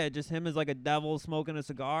 Isn't it? Yeah, just him as like a devil smoking a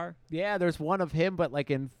cigar. Yeah, there's one of him, but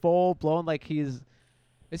like in full blown, like he's.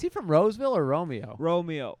 Is he from Roseville or Romeo?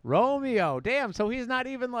 Romeo. Romeo. Damn. So he's not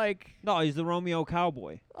even like. No, he's the Romeo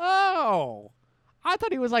cowboy. Oh. I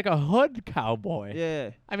thought he was like a hood cowboy.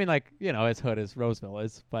 Yeah. I mean, like, you know, as hood as Roseville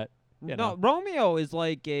is, but, you know. No, Romeo is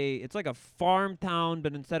like it's like a farm town,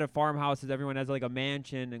 but instead of farmhouses, everyone has like a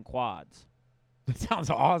mansion and quads. That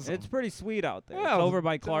sounds awesome. It's pretty sweet out there. Yeah, It's over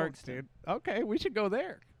by dope, Clarkston. dude. Okay, we should go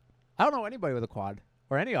there. I don't know anybody with a quad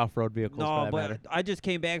or any off-road vehicles for No, that but matter. I just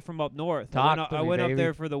came back from up north. Talk I to me, went up baby.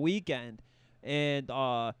 there for the weekend, and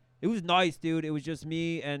it was nice, dude. It was just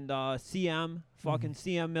me and CM, fucking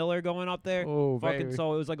CM Miller going up there. Oh, Fucking baby.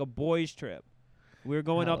 so it was like a boys trip. We were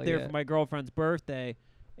going Hell up there yeah. for my girlfriend's birthday,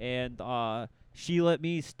 and she let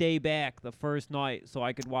me stay back the first night so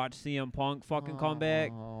I could watch CM Punk fucking come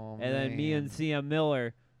back, Oh, and then me and man. CM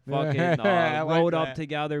Miller fucking I like rode up that.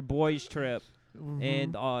 together, boys trip, Mhm.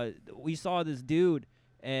 and we saw this dude,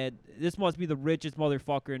 and this must be the richest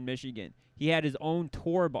motherfucker in Michigan. He had his own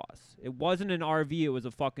tour bus. It wasn't an RV; it was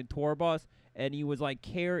a fucking tour bus, and he was like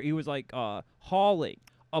hauling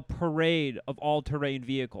a parade of all-terrain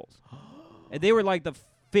vehicles, and they were like the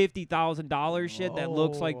 $50,000 shit that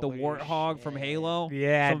looks like the Holy Warthog from shit. Halo.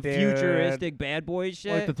 Yeah, some dude. futuristic bad boy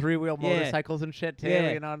shit. Like the three-wheel Yeah. motorcycles and shit, too.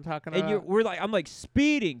 Yeah. You know what I'm talking And about? we're like, I'm like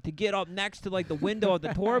speeding to get up next to like the window of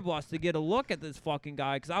the tour bus to get a look at this fucking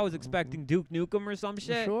guy because I was expecting Duke Nukem or some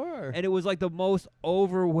shit. Sure. And it was like the most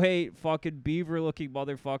overweight fucking beaver-looking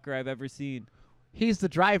motherfucker I've ever seen. He's the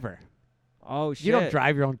driver. Oh shit! You don't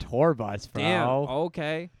drive your own tour bus, bro. Damn.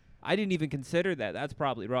 Okay. I didn't even consider that. That's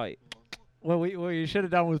probably right. What you should have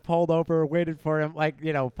done was pulled over, waited for him, like,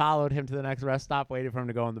 you know, followed him to the next rest stop, waited for him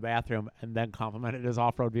to go in the bathroom, and then complimented his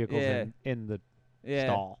off-road vehicles Yeah. in the Yeah.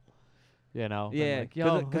 stall. You know? Yeah. Like,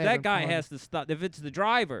 yo, Because hey, that have guy fun. has to stop. If it's the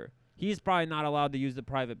driver, he's probably not allowed to use the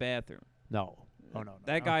private bathroom. No. Oh, no.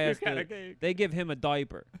 That guy has to. They give him a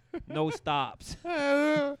diaper. No stops.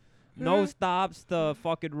 Yeah, No stops to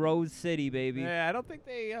fucking Rose City, baby. I don't think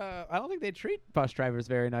they treat bus drivers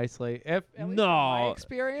very nicely. If at least No. from my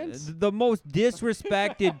experience. The most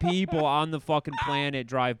disrespected people on the fucking planet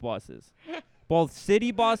drive buses. Both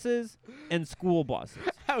city buses and school buses.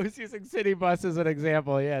 I was using city bus as an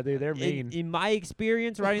example. Yeah, dude, they're mean. In my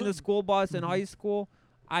experience riding the school bus in high school,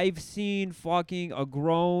 I've seen fucking a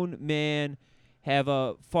grown man have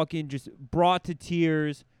a fucking just brought to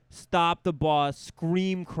tears, stop the bus,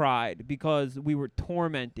 scream cried because we were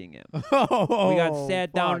tormenting him. Oh, We got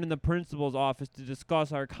sat down fuck. in the principal's office to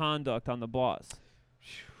discuss our conduct on the bus.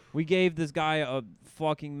 We gave this guy a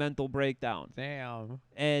fucking mental breakdown. Damn.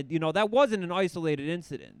 And, you know, that wasn't an isolated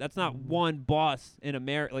incident. That's not one bus in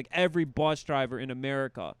America. Like, every bus driver in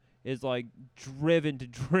America is, like, driven to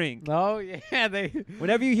drink. Oh, yeah, they.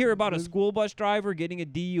 Whenever you hear about a school bus driver getting a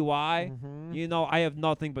DUI, Mhm. you know, I have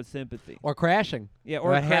nothing but sympathy. Or crashing. Yeah,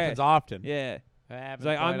 or that crash. happens often. Yeah. That It's happens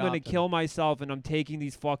like, I'm quite going to often. kill myself, and I'm taking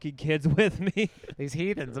these fucking kids with me. These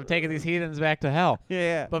heathens. I'm taking these heathens back to hell.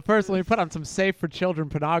 Yeah. But first, let me put on some safe for children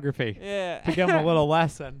pornography Yeah. to give them a little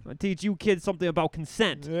lesson. I'll teach you kids something about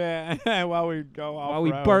consent Yeah, while we go off. while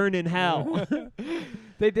we burn in hell.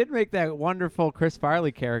 They did make that wonderful Chris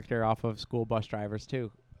Farley character off of school bus drivers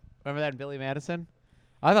too. Remember that in Billy Madison?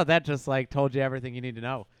 I thought that just like told you everything you need to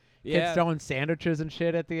know. Kids Yeah, throwing sandwiches and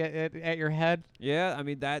shit at your head. yeah. I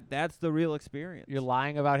mean that's the real experience. You're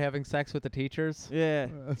lying about having sex with the teachers. Yeah,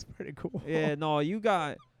 That's pretty cool. yeah. No, you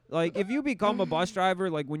got like if you become a bus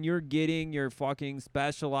driver, like when you're getting your fucking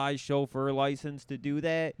specialized chauffeur license to do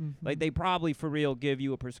that, like they probably for real give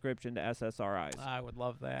you a prescription to SSRIs. I would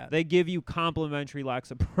love that. They give you complimentary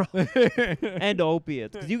Lexapro and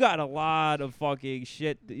opiates. 'Cause you got a lot of fucking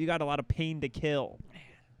shit. You got a lot of pain to kill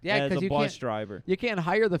yeah, as because a you bus can't driver. you can't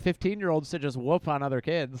hire the 15-year-olds to just whoop on other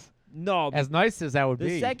kids. No, As nice as that would the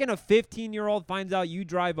be. second a 15-year-old finds out you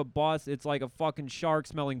drive a bus, it's like a fucking shark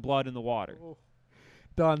smelling blood in the water.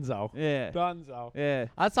 Dunzo. Yeah. Dunzo. Yeah.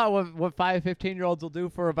 I saw what 15-year-olds will do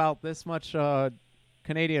for about this much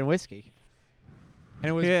Canadian whiskey. And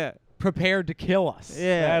it was Yeah. prepared to kill us.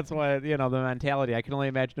 Yeah. That's what, the mentality. I can only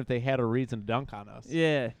imagine if they had a reason to dunk on us.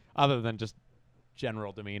 Yeah. Other than just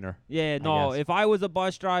general demeanor. Yeah, no, guess. if I was a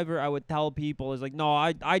bus driver, I would tell people, it's like, no,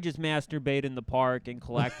 I just masturbate in the park and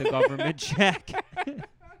collect the government check.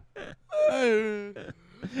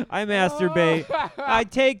 I masturbate. I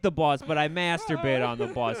take the bus, but I masturbate on the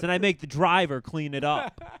bus, and I make the driver clean it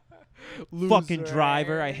up. Fucking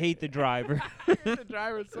driver. I hate the driver. the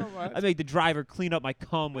driver so much. I make the driver clean up my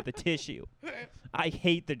cum with a tissue. I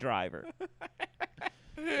hate the driver.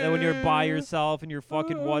 And when you're by yourself in your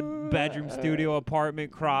fucking one-bedroom studio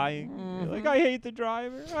apartment crying, you're like, I hate the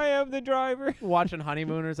driver. I am the driver. Watching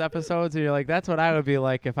Honeymooners episodes, and you're like, that's what I would be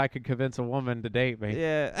like if I could convince a woman to date me.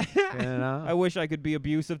 Yeah. You know? I wish I could be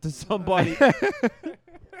abusive to somebody.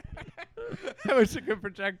 I wish I could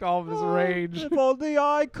project all of his rage. If only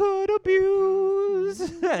I could abuse.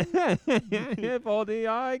 If only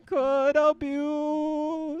I could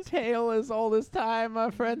abuse. Tale as old as time,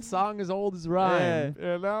 my friend. Song as old as rhyme.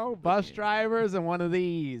 You know, bus drivers and one of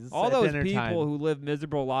these. All at those dinner people time. who live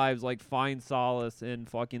miserable lives like find solace in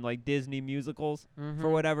fucking like Disney musicals for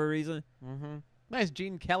whatever reason. Nice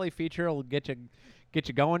Gene Kelly feature will get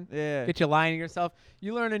you going. Yeah. Get you lying to yourself.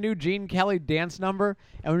 You learn a new Gene Kelly dance number,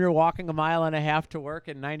 and when you're walking a mile and a half to work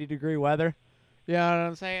in 90-degree weather, you know what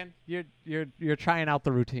I'm saying? You're trying out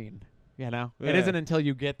the routine. You know, Yeah. it isn't until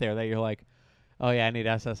you get there that you're like, oh yeah, I need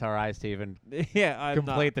SSRIs to even Yeah, I'm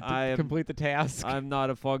complete not, complete the task. I'm not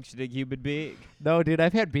a functioning human being. No, dude,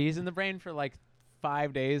 I've had bees in the brain for like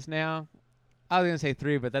 5 days now. I was gonna say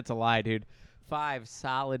 3, but that's a lie, dude. 5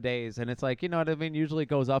 solid days, and it's like, you know what I mean? Usually it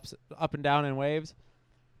goes up and down in waves,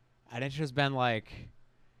 and it's just been like,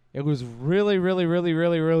 it was really, really, really,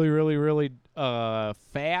 really, really, really, really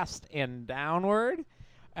fast and downward,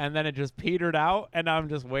 and then it just petered out, and I'm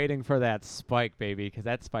just waiting for that spike, baby, because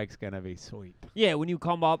that spike's gonna be sweet. Yeah, when you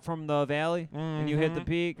come up from the valley and you hit the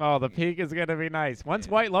peak. Oh, the peak is gonna be nice. Once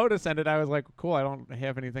White Lotus ended, I was like, cool, I don't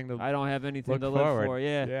have anything to I don't have anything look to live forward. for.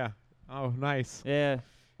 Yeah. Yeah. Oh, nice. Yeah.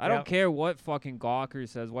 I Yep. don't care what fucking Gawker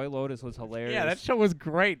says. White Lotus was hilarious. Yeah, that show was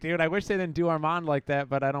great, dude. I wish they didn't do Armand like that,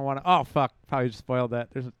 but I don't want to. Oh, fuck. Probably just spoiled that.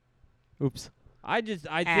 Oops. I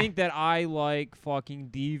think that I like fucking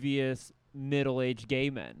devious middle-aged gay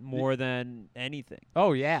men more than anything.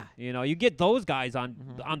 Oh, yeah. You know, you get those guys on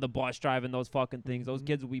the bus driving those fucking things. Those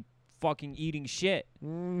kids will be fucking eating shit.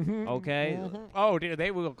 Mm-hmm. Okay? Oh, dude, they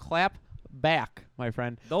will clap back, my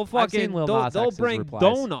friend. They'll I've seen fucking Lil they'll, Nas they'll X's bring replies.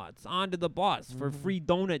 donuts onto the bus for free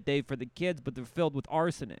donut day for the kids, but they're filled with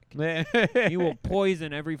arsenic. You will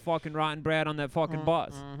poison every fucking rotten brat on that fucking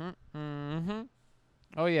bus.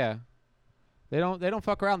 Oh, yeah. They don't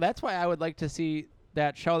fuck around. That's why I would like to see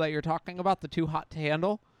that show that you're talking about, The Too Hot to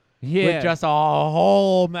Handle. Yeah. With just a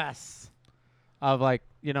whole mess of, like,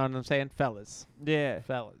 you know what I'm saying? Fellas. Yeah.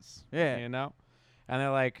 Yeah. You know? And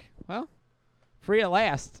they're like, well, free at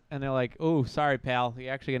last. And they're like, oh, sorry, pal.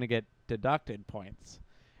 You're actually going to get deducted points.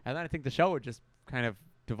 And then I think the show would just kind of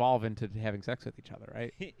devolve into having sex with each other,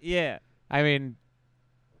 right? Yeah. I mean,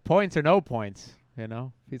 points or no points, you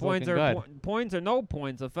know? If he's Points looking are good. points or no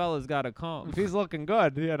points, a fella's got to come. If he's looking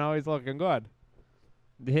good, you know, he's looking good.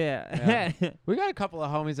 Yeah. We got a couple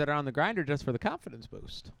of homies that are on the grinder just for the confidence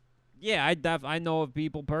boost. Yeah, I know of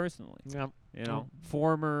people personally. Yep. You know,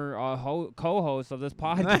 former co-hosts of this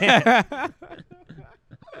podcast.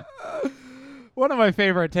 One of my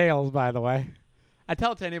favorite tales, by the way. I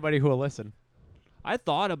tell it to anybody who will listen. I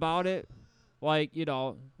thought about it, like, you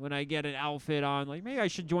know, when I get an outfit on, like maybe I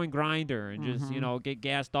should join Grinder and just, you know, get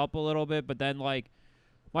gassed up a little bit. But then, like,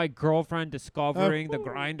 My girlfriend discovering the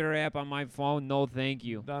Grinder app on my phone. No, thank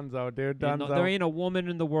you. Dunzo, dude. You know, there ain't a woman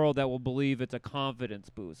in the world that will believe it's a confidence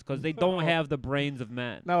boost because they don't have the brains of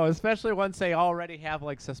men. No, especially once they already have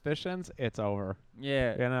like suspicions, it's over.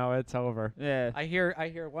 Yeah. You know, it's over. Yeah. I hear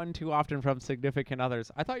one too often from significant others.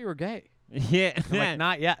 I thought you were gay. Yeah. I'm like,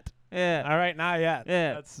 not yet. Yeah. All right, not yet.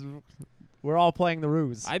 Yeah. We're all playing the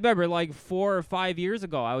ruse. I remember like 4 or 5 years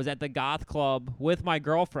ago, I was at the goth club with my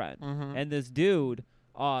girlfriend, and this dude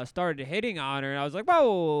started hitting on her, and I was like,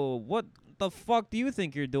 whoa, what the fuck do you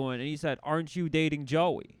think you're doing? And he said, aren't you dating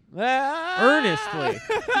Joey? Earnestly.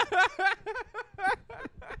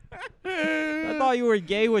 I thought you were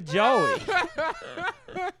gay with Joey.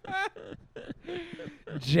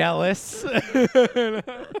 Jealous.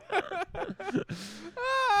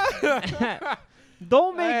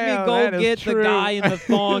 Don't make me Damn, go that is get the true. guy in the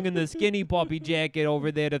thong and the skinny puppy jacket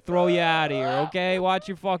over there to throw you out of here, okay? Watch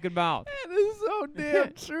your fucking mouth. That is so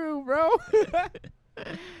damn true, bro.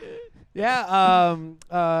 Yeah.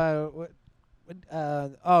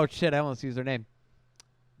 Oh shit! I almost used her name.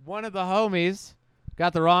 One of the homies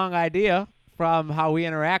got the wrong idea from how we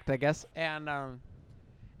interact, I guess, and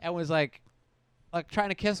was like trying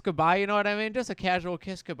to kiss goodbye. You know what I mean? Just a casual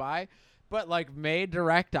kiss goodbye, but like made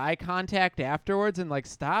direct eye contact afterwards and like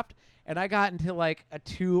stopped. And I got into like a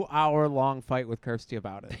 2-hour long fight with Kirsty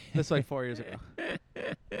about it. This was like 4 years ago.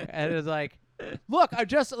 And it was like, look, I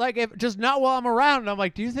just like if just not while I'm around. And I'm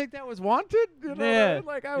like, do you think that was wanted? You know Yeah. what I mean?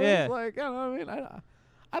 Like I was like, you know what I mean,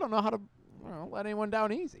 I don't know how to let anyone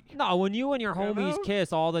down easy. No, when you and your You homies know?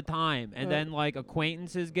 kiss all the time, and then like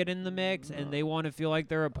acquaintances get in the mix, and they want to feel like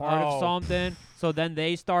they're a part Oh. of something, so then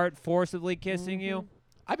they start forcibly kissing you.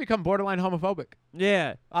 I become borderline homophobic.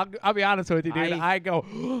 Yeah, I'll be honest with you, dude. I go,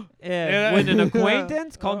 yeah. When an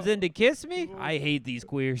acquaintance comes in to kiss me, I hate these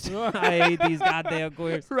queers. I hate these goddamn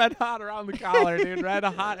queers. red hot around the collar, dude. Red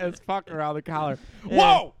hot as fuck around the collar.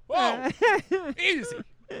 Yeah. Whoa,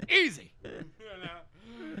 easy.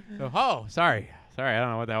 Oh, sorry. I don't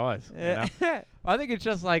know what that was. You know? I think it's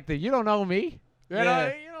just like the you don't know me. You know, Yeah.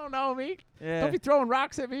 you don't know me. Yeah. Don't be throwing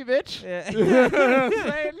rocks at me, bitch. Yeah. You know what I'm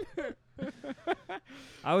saying?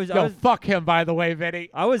 I was Fuck him, by the way, Vinny.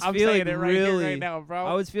 I'm feeling feeling it right here, really right now, bro.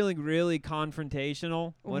 I was feeling really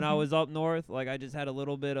confrontational when I was up north. Like I just had a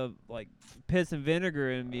little bit of like piss and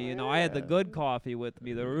vinegar in me. You know, I had the good coffee with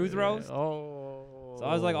me, the Ruse Roast. Oh. So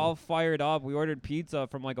I was like all fired up. We ordered pizza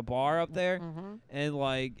from like a bar up there, Mhm. and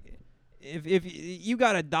like if you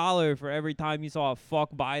got $1 for every time you saw a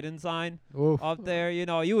 "fuck Biden" sign Oof. up there, you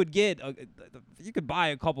know, you would get you could buy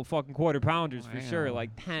a couple fucking quarter pounders for sure, Wow.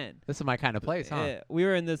 like 10. This is my kind of place, huh? Yeah, we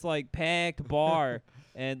were in this like packed bar,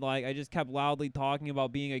 and like I just kept loudly talking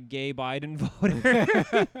about being a gay Biden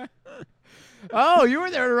voter. Oh, you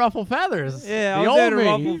were there to ruffle feathers. Yeah, The I was there old to me.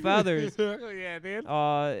 ruffle feathers. Yeah, dude.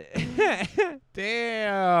 Yeah,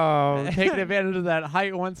 Damn. Taking advantage of that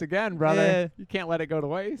height once again, brother. Yeah. You can't let it go to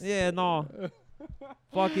waste. no.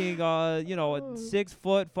 Fucking, you know, a 6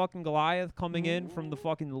 foot fucking Goliath coming in from the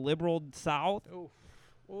fucking liberal South.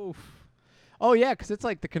 Oof. Oh, yeah, because it's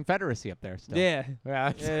like the Confederacy up there still. Yeah.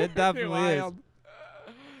 Yeah, Yeah, it definitely is. wild.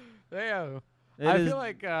 Damn. It I is- feel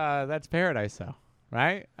like that's paradise, though,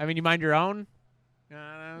 right? I mean, you mind your own. You know what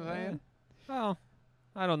I'm saying? Well,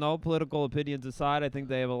 I don't know. Political opinions aside, I think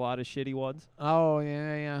they have a lot of shitty ones. Oh,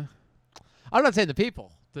 yeah. I'm not saying the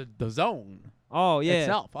people, the zone Oh, yeah.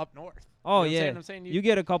 itself up north. Oh, You know what I'm yeah. saying? I'm saying You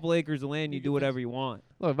get a couple acres of land, you you do get whatever you want.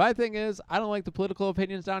 Look, my thing is, I don't like the political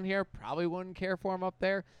opinions down here. Probably wouldn't care for them up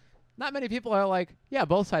there. Not many people are like, yeah,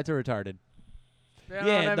 both sides are retarded. You know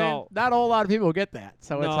Yeah, what I mean? no. Not a whole lot of people get that.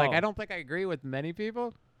 So it's like, No. I don't think I agree with many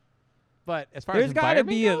people. But as far There's as got to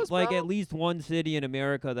be environment goes, like bro, at least one city in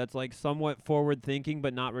America that's like somewhat forward thinking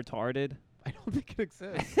but not retarded. I don't think it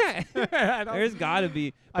exists. I don't- There's got to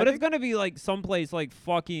be. I But it's think- going to be like someplace like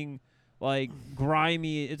fucking like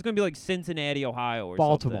grimy. It's going to be like Cincinnati, Ohio or something.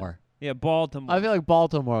 Baltimore. Yeah, Baltimore. I feel like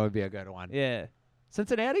Baltimore would be a good one. yeah.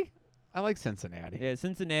 Cincinnati? I like Cincinnati. Yeah,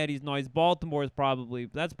 Cincinnati's nice. Baltimore's probably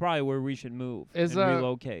that's probably where we should move Is, and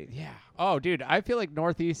relocate. Yeah. Oh, dude, I feel like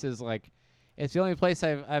Northeast is like, it's the only place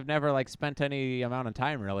I've never like spent any amount of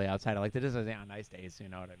time really outside of like this is on nice days. You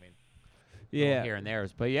know what I mean? Yeah. Here and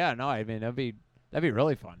there's, but yeah, no, I mean that'd be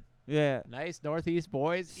really fun. Yeah. Nice Northeast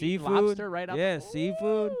boys, eating Seafood. lobster right up. Yeah,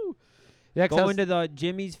 seafood. Ooh. Yeah, 'cause I Going was- to the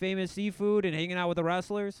Jimmy's famous seafood and hanging out with the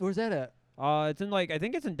wrestlers. where's that at? It's in like I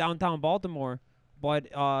think it's in downtown Baltimore, but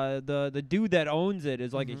the dude that owns it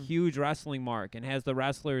is like a Mhm. huge wrestling mark and has the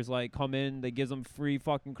wrestlers like come in. They gives them free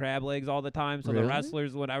fucking crab legs all the time. So the Really?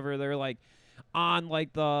 wrestlers, whenever they're like on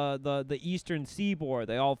like the eastern seaboard.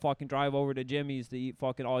 They all fucking drive over to Jimmy's to eat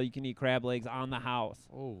fucking all you can eat crab legs on the house.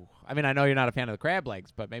 Oh, I mean, I know you're not a fan of the crab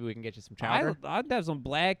legs, but maybe we can get you some chowder. I'd have some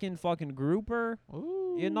blackened fucking grouper.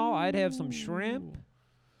 Ooh. You know, I'd have some shrimp.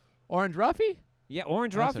 Orange Ruffy? Yeah,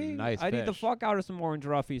 orange That's a Ruffy. nice I'd eat the fish. fuck out of some orange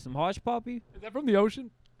Ruffy. Some hush puppy. Is that from the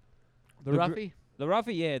ocean? The The gr- Ruffy? The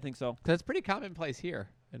Ruffy, yeah, I think so. Because it's pretty commonplace here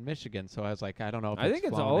in Michigan, so I was like, I don't know if I think it's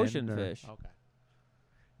an flown in ocean or- fish. Okay.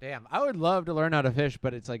 Damn, I would love to learn how to fish,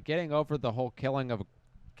 but it's like getting over the whole killing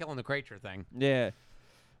the creature thing. Yeah.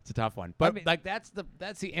 It's a tough one. But mean- like that's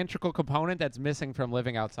the integral component that's missing from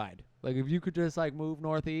living outside. Like if you could just like move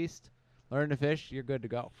northeast, learn to fish, you're good to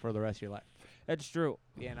go for the rest of your life. That's true.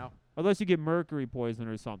 You know? Unless you get mercury poison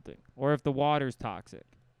or something. Or if the water's toxic.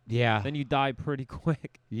 Yeah. Then you die pretty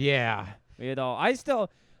quick. Yeah. You know,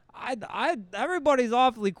 everybody's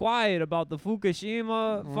awfully quiet about the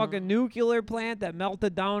Fukushima fucking nuclear plant that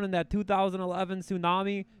melted down in that 2011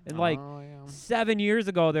 tsunami. And like Oh, yeah. 7 years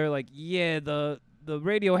ago, they're like, yeah, the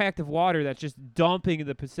radioactive water that's just dumping in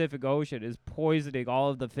the Pacific Ocean is poisoning all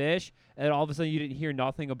of the fish. And all of a sudden, you didn't hear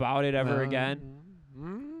nothing about it ever again.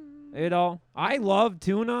 You know, I love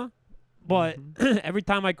tuna, but every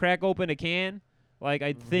time I crack open a can, like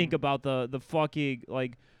I think about the fucking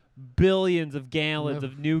like billions of gallons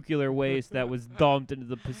of nuclear waste that was dumped into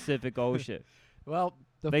the Pacific Ocean. Well,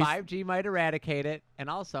 the They s- 5G might eradicate it, and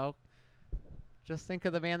also, just think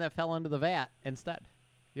of the man that fell into the vat instead.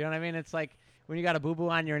 You know what I mean? It's like when you got a boo-boo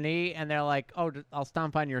on your knee, and they're like, "Oh, I'll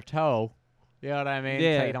stomp on your toe." You know what I mean?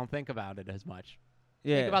 Yeah. So you don't think about it as much.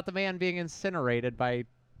 Yeah, Think about the man being incinerated by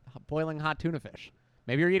boiling hot tuna fish.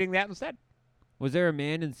 Maybe you're eating that instead. was there a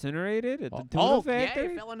man incinerated at the tuna Yeah, factory?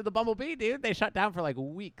 he fell into the bumblebee, dude. They shut down for like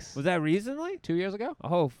weeks. Was that recently? 2 years ago?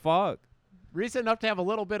 Oh fuck! Recent enough to have a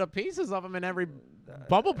little bit of pieces of them in every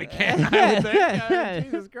bumblebee can. I would think.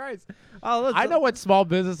 Jesus Christ. Oh, let's, I know what small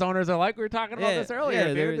business owners are like. We were talking about Yeah, this earlier, yeah,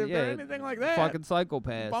 dude. they're- If they're yeah, anything like that, fucking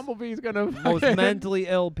psychopaths. Bumblebee's gonna Most fucking- mentally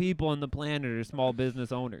ill people on the planet are small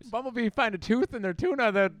business owners. Bumblebee find a tooth in their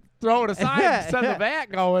tuna, then throw it aside and send the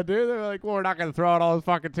vat going, dude. They're like, well, we're not gonna throw out all this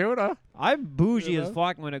fucking tuna. I'm bougie You as know?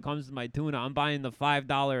 fuck when it comes to my tuna. I'm buying the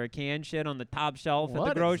 $5 a can shit on the top shelf at What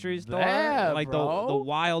the is grocery store, that, like bro? the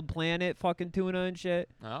Wild Planet fucking tuna and shit.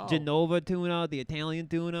 Oh. Genova tuna, the Italian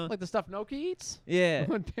tuna. Like the stuff Noki eats? Yeah.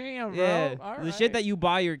 Damn, bro. Yeah, All the right. shit that you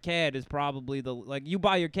buy your cat is probably you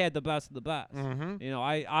buy your cat the best of the best. Mm-hmm. You know,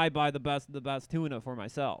 I buy the best of the best tuna for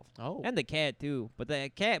myself Oh. and the cat too. But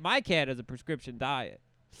my cat has a prescription diet.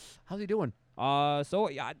 How's he doing? So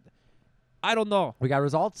yeah, I don't know. We got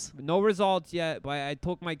results? No results yet, but I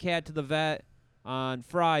took my cat to the vet on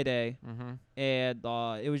Friday, Mm-hmm. and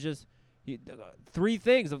it was just three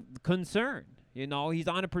things of concern. You know, he's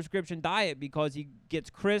on a prescription diet because he gets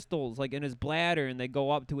crystals like in his bladder, and they go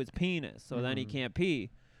up to his penis, so then he can't pee.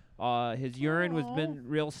 His urine was been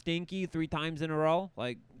real stinky 3 times in a row,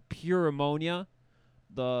 like pure ammonia.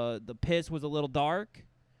 The piss was a little dark,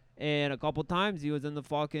 and a couple times he was in the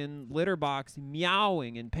fucking litter box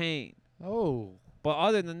meowing in pain. Oh. But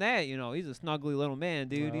other than that, you know, he's a snuggly little man,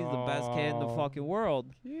 dude. He's the best cat in the fucking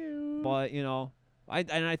world. Cute. But, you know,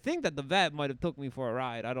 I think that the vet might have took me for a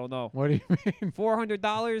ride. I don't know. What do you mean?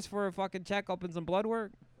 $400 for a fucking checkup and some blood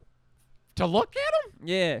work? To look at him?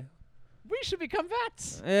 Yeah. We should become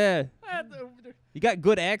vets. Yeah. You got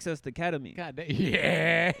good access to ketamine. God damn.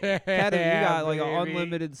 Yeah. Ketamine, you got like an baby.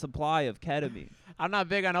 unlimited supply of ketamine. I'm not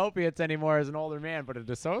big on opiates anymore as an older man, but a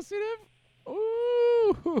dissociative?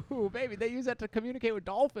 Ooh, baby, they use that to communicate with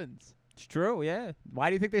dolphins. It's true, yeah. Why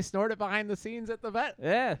do you think they snort it behind the scenes at the vet?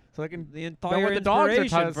 Yeah. So they can. The entire what the dogs are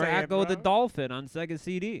inspiration for saying, Echo the bro. Dolphin on Sega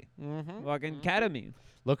CD. Mm-hmm. Fucking ketamine.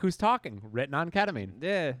 Look who's talking. Written on ketamine.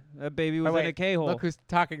 Yeah. That baby was Oh, in a wait, K-hole. Look who's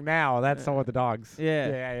talking now. That's some of the dogs. Yeah.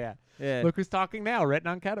 Yeah. Yeah. Look who's talking now. Written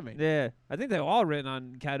on ketamine. Yeah. I think they're all written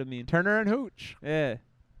on ketamine. Turner and Hooch. Yeah.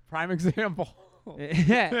 Prime example.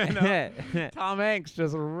 Yeah. Tom Hanks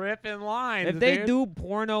just ripping lines. If they dude. do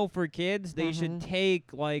porno for kids, they should take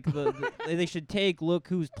like they should take Look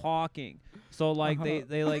Who's Talking. So like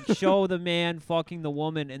they like show the man fucking the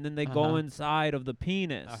woman, and then they go inside of the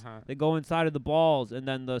penis. They go inside of the balls, and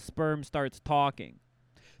then the sperm starts talking.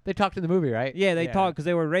 They talked in the movie, right? Yeah, they talk because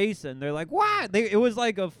they were racing. They're like, what? It was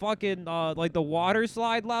like a fucking like the water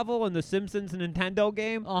slide level in the Simpsons Nintendo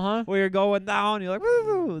game. Where you're going down, you're like,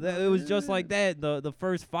 woo! It was just like that. The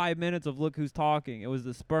first 5 minutes of Look Who's Talking. It was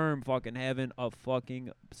the sperm fucking having a fucking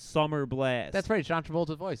summer blast. That's right. John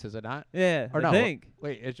Travolta's voice, is it not? Yeah, Or I no? think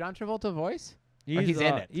Wait, is John Travolta voice? he's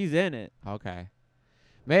in it. He's in it. Okay.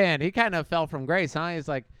 Man, he kind of fell from grace, huh? He's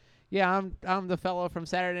like, yeah, I'm the fellow from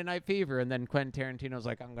Saturday Night Fever, and then Quentin Tarantino's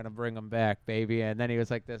like, I'm gonna bring him back, baby, and then he was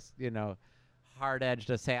like this, you know, hard-edged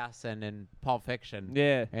assassin in Pulp Fiction.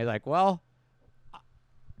 Yeah. And he's like, well,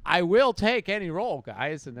 I will take any role,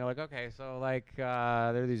 guys. And they're like, okay, so like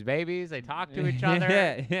they're these babies. They talk to each other.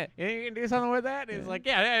 yeah. You can do something with that? And he's like,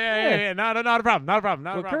 yeah. Not a problem. Not a problem.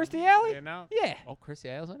 Not a With problem. Kirstie Alley? You know? Yeah. Oh, Kirstie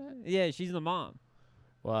Alley's in it? Yeah, she's the mom.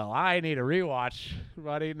 Well, I need a rewatch,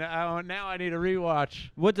 buddy. Now I need a rewatch.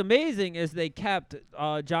 What's amazing is they kept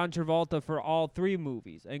John Travolta for all 3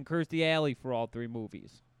 movies and Kirstie Alley for all 3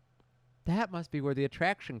 movies. That must be where the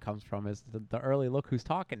attraction comes from, is the early Look Who's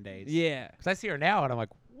Talking days. Yeah. Because I see her now, and I'm like,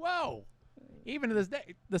 whoa. Even to this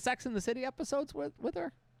day, the Sex and the City episodes with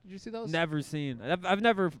her? Did you see those? Never seen. I've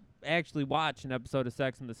never actually watched an episode of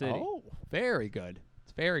Sex in the City. Oh, very good.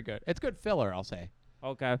 It's very good. It's good filler, I'll say.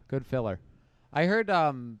 Okay. Good filler. I heard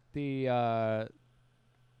the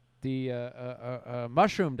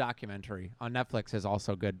Mushroom documentary on Netflix is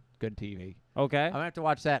also good TV. Okay. I'm gonna have to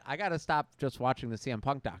watch that. I gotta stop just watching the CM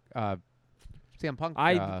Punk doc. CM Punk.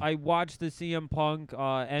 I watched the CM Punk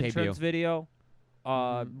entrance Debut. video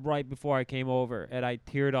right before I came over, and I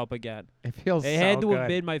teared up again. It feels. It so had to good. have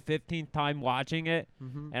been my 15th time watching it,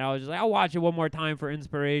 Mhm. and I was just like, I'll watch it one more time for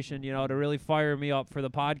inspiration, to really fire me up for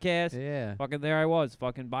the podcast. Yeah. Fucking there I was,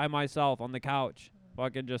 fucking by myself on the couch.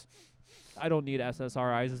 Fucking just, I don't need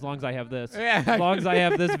SSRIs as long as I have this. Yeah. As long as I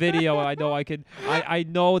have this video, I know I can. I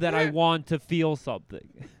know that I want to feel something.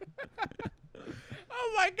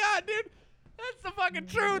 Oh my God, dude. That's the fucking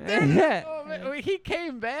truth, dude. Yeah. Oh, man. He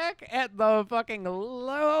came back at the fucking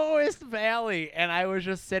lowest valley, and I was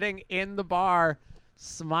just sitting in the bar,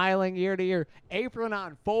 smiling ear to ear, apron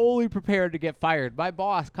on, fully prepared to get fired. My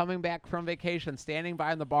boss coming back from vacation, standing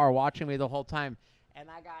by in the bar, watching me the whole time, and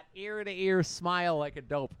I got ear to ear smile like a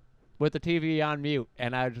dope with the TV on mute,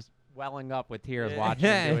 and I was just welling up with tears watching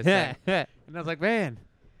him do his thing. And I was like, man,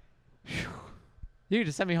 phew, you can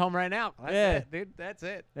just send me home right now. That's Yeah. it, dude. That's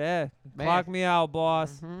it. Yeah, Man. clock me out,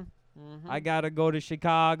 boss. Mm-hmm. I gotta go to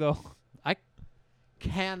Chicago. I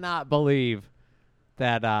cannot believe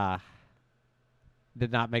that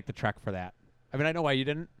did not make the trek for that. I mean, I know why you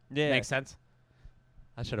didn't. Yeah. Makes sense.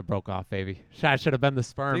 I should have broke off, baby. I should have been the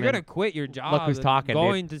sperm. You're gonna quit your job. Look who's and talking, dude.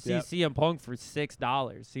 Going to see Yep. CM Punk for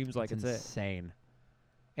 $6 seems like it's it. insane.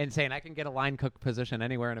 Insane. I can get a line cook position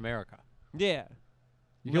anywhere in America. Yeah.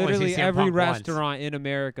 You can only see Literally CM every Punk once. restaurant in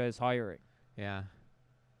America is hiring. Yeah.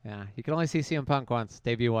 Yeah. You can only see CM Punk once.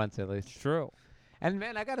 Debut once, at least. It's true. And,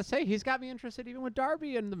 man, I got to say, he's got me interested even with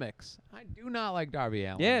Darby in the mix. I do not like Darby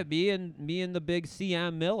Allin. Yeah, me and the big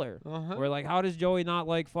CM Miller. Uh-huh. We're like, how does Joey not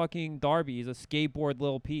like fucking Darby? He's a skateboard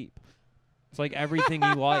little peep. It's like everything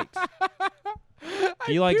he likes.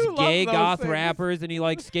 He likes gay goth rappers and he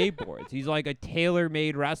likes skateboards. He's like a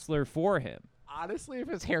tailor-made wrestler for him. Honestly, if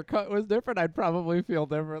his haircut was different, I'd probably feel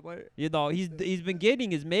differently. He's been getting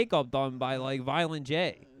his makeup done by like Violent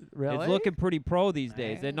J. Really? It's looking pretty pro these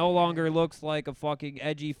days. It no longer looks like a fucking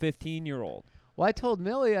edgy 15-year-old Well, I told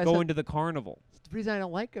Millie, I going said, to the carnival. the reason I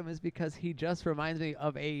don't like him is because he just reminds me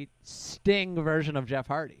of a Sting version of Jeff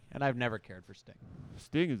Hardy, and I've never cared for Sting.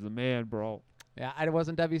 Sting is the man, bro. Yeah, I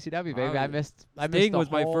wasn't WCW, baby. Oh, I missed Sting the was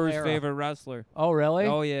my whole first era. favorite wrestler. Oh, really?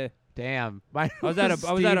 Oh yeah. Damn. I was at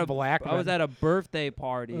a Blackman. birthday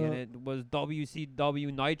party and Uh. it was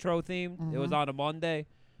WCW Nitro themed. It was Mhm. on a Monday,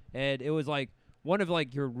 and it was like one of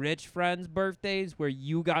like your rich friends' birthdays where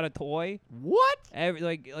you got a toy. What?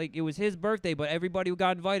 Like it was his birthday, but everybody who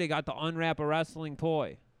got invited got to unwrap a wrestling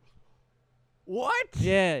toy. What?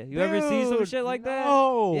 Yeah, you ever see some Dude, shit like that?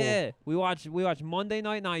 no. Yeah, we watched Monday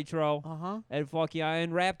Night Nitro, Uh-huh. and fuck yeah, I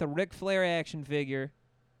unwrapped a Ric Flair action figure,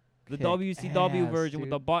 the Kick WCW ass, version with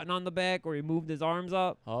dude. the button on the back where he moved his arms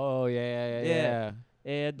up. Oh, yeah. Yeah.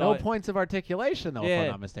 And No points of articulation, though, if yeah. I'm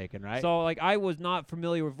not mistaken, right? So like I was not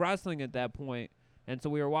familiar with wrestling at that point, and so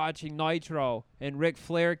we were watching Nitro, and Ric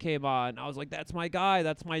Flair came on. I was like, "That's my guy.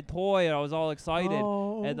 That's my toy." And I was all excited.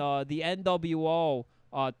 Oh. And the NWO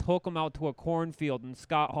took him out to a cornfield, and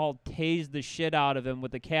Scott Hall tased the shit out of him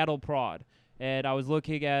with a cattle prod. And I was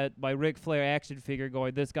looking at my Ric Flair action figure,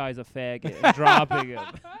 going, "This guy's a faggot," and dropping him.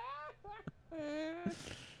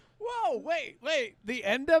 Whoa, wait. The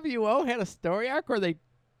NWO had a story arc where they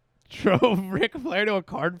drove Ric Flair to a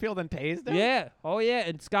cornfield and tased him? Yeah. Oh yeah.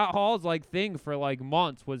 And Scott Hall's like thing for like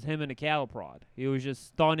months was him and a cattle prod. He was just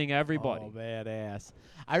stunning everybody. Oh, badass.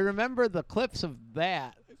 I remember the clips of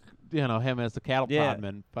that, him as the cattle Yeah.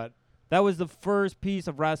 prodman, but That was the first piece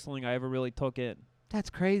of wrestling I ever really took in. that's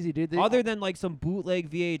crazy, dude. Other than like some bootleg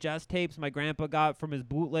VHS tapes my grandpa got from his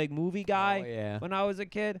bootleg movie guy Oh, yeah. when I was a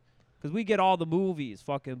kid. Because we get all the movies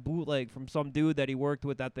fucking bootleg from some dude that he worked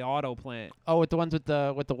with at the auto plant. Oh, with the ones with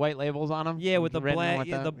the white labels on them. Yeah, with the Written black,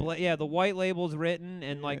 with the white labels written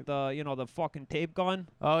and Yeah. like the fucking tape gun,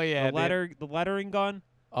 Oh yeah, the lettering gun.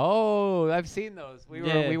 Oh, I've seen those. We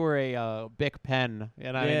Yeah. were a Bic pen,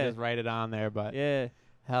 and I Yeah. just write it on there. But Yeah,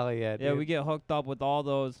 hell yeah, yeah, dude. we get hooked up with all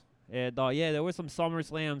those. And yeah, there was some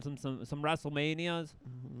SummerSlams and some WrestleManias.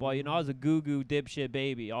 But I was a goo dipshit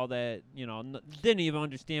baby. All that didn't even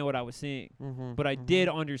understand what I was seeing. But I did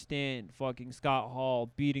understand fucking Scott Hall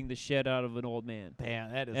beating the shit out of an old man.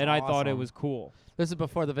 Damn, that is. And I thought it awesome. was cool. This is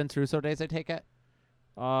before the Vince Russo days, I take it.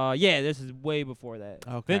 Yeah, this is way before that.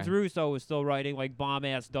 Okay. Vince Russo was still writing like bomb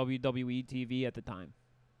ass WWE TV at the time.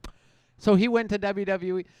 So he went to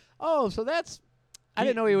WWE. Oh, so that's. I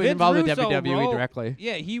didn't know he was Vince involved with Russo WWE wrote- directly.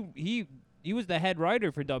 Yeah, he was the head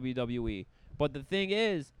writer for WWE. But the thing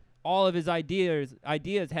is, all of his ideas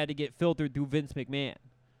had to get filtered through Vince McMahon.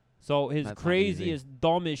 So his That's not craziest,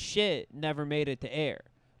 dumbest shit never made it to air.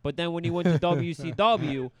 But then when he went to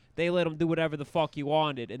WCW, they let him do whatever the fuck he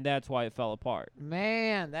wanted, and that's why it fell apart.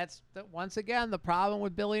 Man, that's once again the problem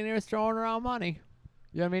with billionaires throwing around money.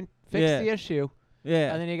 You know what I mean? Fix Yeah. the issue.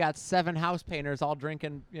 Yeah. And then you got 7 house painters all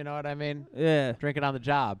drinking, you know what I mean? Yeah. Drinking on the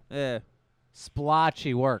job. Yeah.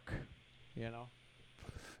 Splotchy work. You know?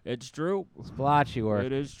 It's true. Splotchy work.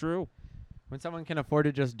 It is true. When someone can afford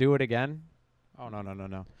to just do it again. Oh,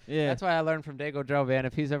 no. Yeah. That's why I learned from Dago Jovan.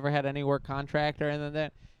 If he's ever had any work contract or anything like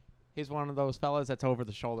that, he's one of those fellas that's over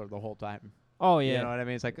the shoulder the whole time. Oh, yeah. You know what I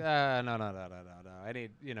mean? It's like, no. I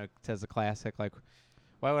need, says the classic, like,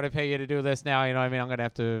 why would I pay you to do this now? You know what I mean? I'm going to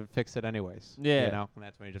have to fix it anyways. Yeah. You know? And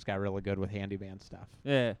that's when he just got really good with handyman stuff.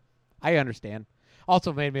 Yeah. I understand.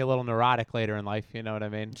 Also made me a little neurotic later in life. You know what I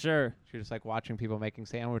mean? Sure. You're just like watching people making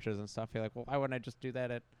sandwiches and stuff. You're like, well, why wouldn't I just do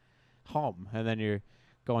that at home? And then you're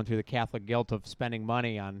going through the Catholic guilt of spending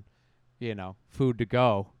money on, food to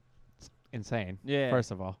go. It's insane. Yeah.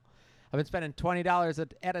 First of all, I've been spending $20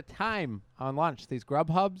 at a time on lunch. These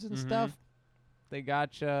Grub Hubs and Mhm. stuff. They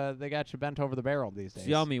got you bent over the barrel these days. It's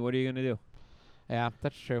yummy. What are you going to do? Yeah,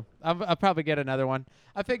 that's true. I'll probably get another one.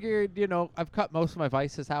 I figured, I've cut most of my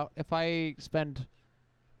vices out. If I spend,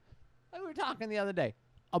 like we were talking the other day,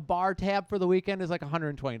 a bar tab for the weekend is like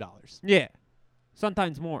 $120. Yeah.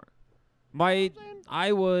 Sometimes more.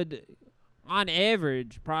 I would, on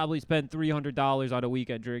average, probably spend $300 on a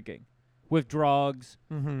weekend drinking. With drugs,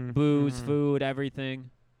 Mm-hmm. booze, food,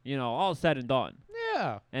 everything. All said and done.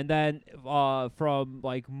 Yeah. And then from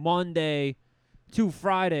like Monday to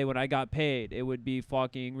Friday when I got paid, it would be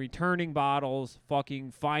fucking returning bottles,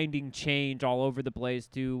 fucking finding change all over the place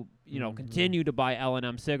to, continue to buy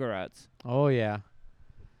L&M cigarettes. Oh yeah.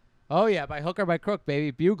 Oh yeah. By hook or by crook,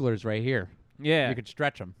 baby. Buglers right here. Yeah. You could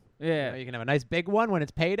stretch them. Yeah. You can have a nice big one when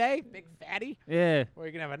it's payday, big fatty, Yeah. or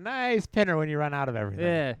you can have a nice pinner when you run out of everything.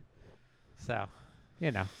 Yeah. So,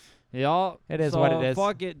 Yeah. It is what it is.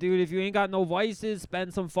 Fuck it, dude. If you ain't got no vices,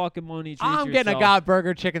 spend some fucking money. Treat I'm getting a yourself. God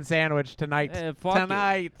Burger chicken sandwich tonight. Fuck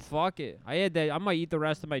Tonight. It. Fuck it. I had that. I might eat the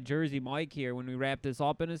rest of my Jersey Mike here when we wrap this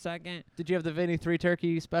up in a second. Did you have the Vinny 3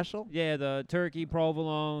 turkey special? Yeah, the turkey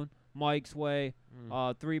provolone, Mike's Way,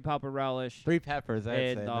 3 pepper relish, 3 peppers, I'd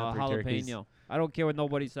and say, not 3 jalapeno. turkeys. I don't care what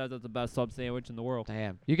nobody says. That's the best sub sandwich in the world.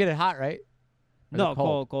 Damn. You get it hot, right? Or is No, it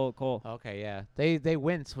cold? cold. Okay, yeah. They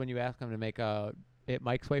wince when you ask them to make it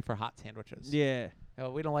Mike's Way for hot sandwiches. Yeah.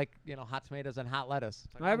 We don't like, hot tomatoes and hot lettuce.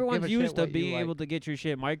 It's like, Everyone's give a shit used to what you being like. able to get your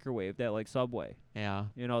shit microwaved at like Subway. Yeah.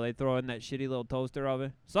 They throw in that shitty little toaster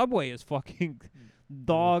oven. Subway is fucking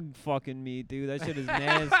dog fucking meat, dude. That shit is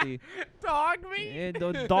nasty. Dog meat?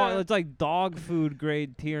 It's like dog food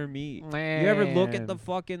grade tier meat. Man. You ever look at the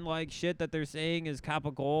fucking like shit that they're saying is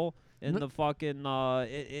capagol in N- the fucking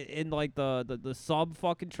in like the sub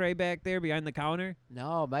fucking tray back there behind the counter?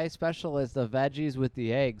 No, my special is the veggies with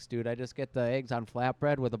the eggs, dude. I just get the eggs on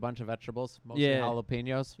flatbread with a bunch of vegetables, mostly Yeah.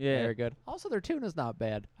 jalapenos. Yeah. Very good. Also, their tuna's not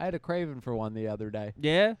bad. I had a craving for one the other day.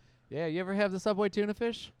 Yeah. Yeah, you ever have the Subway tuna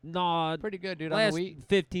fish? Nah. Pretty good, dude. On Last the wheat.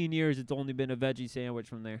 15 years, it's only been a veggie sandwich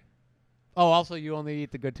from there. Oh, also, you only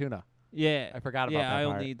eat the good tuna. Yeah. I forgot about Yeah, that I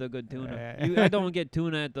part. only eat the good tuna. Yeah. I don't get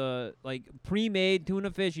tuna at the like pre-made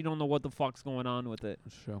tuna fish. You don't know what the fuck's going on with it.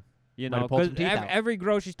 That's true. You Might know, have pulled some because teeth out. every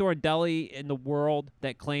grocery store and deli in the world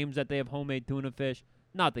that claims that they have homemade tuna fish,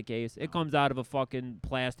 not the case. It comes out of a fucking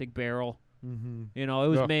plastic barrel. Mm-hmm. You know, it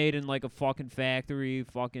was Yeah. made in like a fucking factory,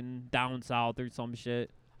 fucking down south or some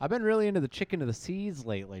shit. I've been really into the chicken of the seas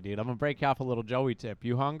lately, dude. I'm going to break you off a little Joey tip.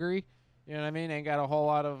 You hungry? You know what I mean? Ain't got a whole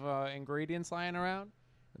lot of ingredients lying around.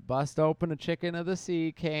 Bust open a chicken of the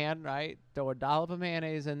sea can, right? Throw a dollop of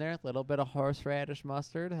mayonnaise in there, a little bit of horseradish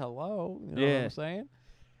mustard. Hello. You know what Yeah. I'm saying?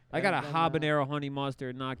 I got a And then, habanero honey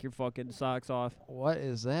mustard. Knock your fucking socks off. What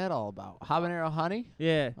is that all about? Habanero honey?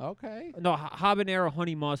 Yeah. Okay. No, habanero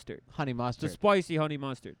honey mustard. Honey It's a mustard. spicy honey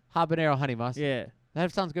mustard. Habanero honey mustard. Yeah. That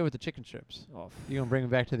sounds good with the chicken strips. Oh, You gonna bring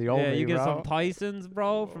them back to the old yeah, me, you get bro? some Tyson's,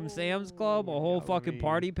 bro, from Sam's Club. A whole fucking yummy.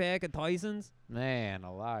 party pack of Tyson's. Man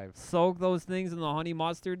alive. Soak those things in the honey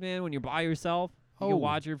mustard, man, when you're by yourself. You Oh. can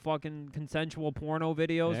watch your fucking consensual porno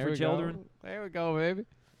videos There for we children. go. There we go, baby.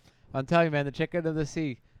 I'm telling you, man, the chicken of the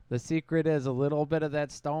sea. The secret is a little bit of that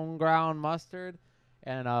stone ground mustard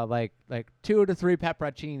and like 2 to 3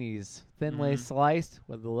 pepperoncinis, thinly Mhm. sliced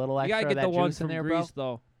with a little You extra gotta of get that the juice ones in from there, Greece, bro.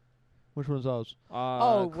 though. Which one's those?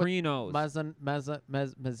 Oh, what- Krinos.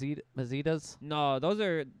 Mazitas? No, those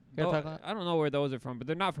are. know what I'm talking I don't know where those are from, but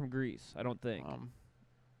they're not from Greece. I don't think.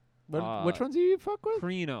 Which ones do you fuck with?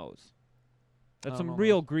 Krinos. That's I some don't know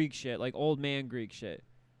real Greek shit, like old man Greek shit.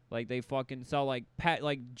 Like they fucking sell like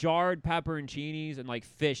jarred pepperoncinis and like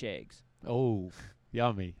fish eggs. Oh,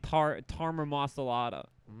 yummy. Tarma masalata.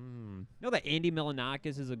 Mm. You know that Andy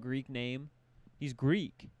Milonakis is a Greek name? He's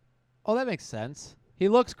Greek. Oh, that makes sense. He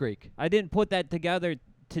looks Greek. I didn't put that together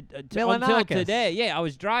until Milonakis. today. Yeah, I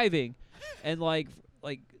was driving, and like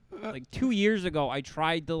 2 years ago, I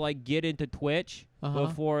tried to like get into Twitch Uh-huh.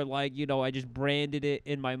 before I just branded it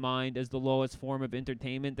in my mind as the lowest form of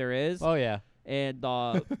entertainment there is. Oh yeah. And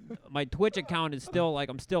my Twitch account is still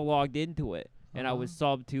I'm still logged into it. And I was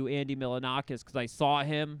subbed to Andy Milonakis because I saw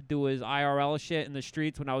him do his IRL shit in the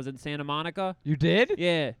streets when I was in Santa Monica. You did?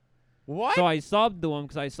 Yeah. What? So I subbed to him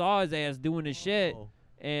because I saw his ass doing his shit. Oh.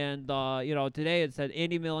 And, today it said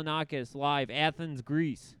Andy Milonakis live, Athens,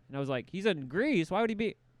 Greece. And I was like, he's in Greece? Why would he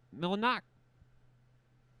be Milonak?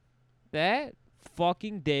 That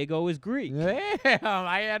fucking Dago is Greek. Damn,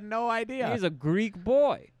 I had no idea. He's a Greek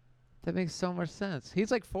boy. That makes so much sense.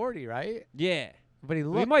 He's like 40, right? Yeah. But he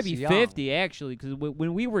looks He might be young. 50, actually, because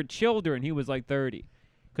when we were children, he was like 30.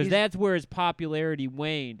 Because He's- that's where his popularity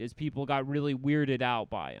waned, as people got really weirded out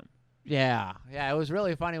by him. Yeah, it was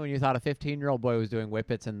really funny when you thought a 15-year-old boy was doing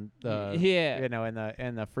whippets in the Yeah.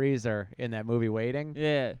 in the freezer in that movie Waiting,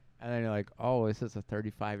 Yeah. and then you're like, oh, this is a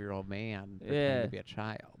 35-year-old man pretending Yeah. to be a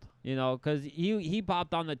child. Because he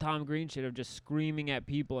popped on the Tom Green shit of just screaming at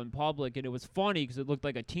people in public, and it was funny because it looked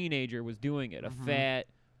like a teenager was doing it, a fat,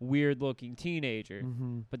 weird-looking teenager.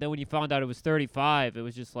 Mm-hmm. But then when you found out it was 35, it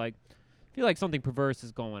was just like, I feel like something perverse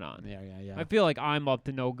is going on. Yeah. I feel like I'm up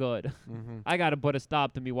to no good. Mm-hmm. I got to put a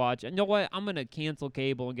stop to me watching. You know what? I'm going to cancel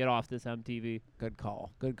cable and get off this MTV. Good call.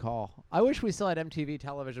 I wish we still had MTV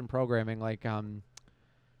television programming like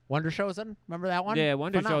Wonder Chosen. Remember that one? Yeah,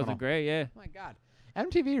 Wonder Shows Phenomenal. are great, yeah. Oh my God,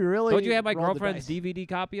 MTV really. Don't you have my rolled the girlfriend's dice. DVD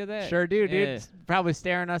copy of that? Sure do, dude. Yeah. It's probably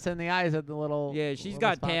staring us in the eyes at the little. Yeah, she's little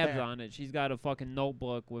got spot tabs there. on it. She's got a fucking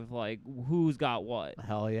notebook with, like, who's got what.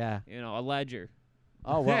 Hell yeah. A ledger.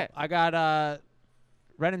 Oh well, I got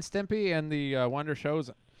Ren and Stimpy and the Wonder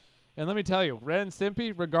Chosen. And let me tell you, Ren and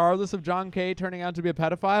Stimpy, regardless of John Kay turning out to be a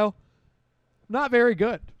pedophile, not very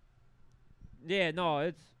good. Yeah, no,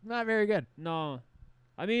 it's... Not very good. No.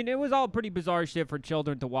 I mean, it was all pretty bizarre shit for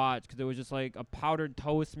children to watch because it was just like a powdered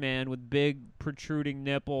toast man with big protruding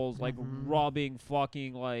nipples, like rubbing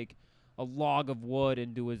fucking like a log of wood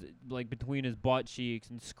into his between his butt cheeks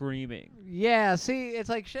and screaming. Yeah, see, it's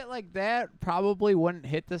like shit like that probably wouldn't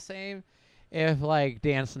hit the same if like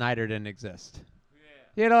Dan Snyder didn't exist.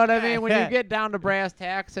 You know what I mean? When you get down to brass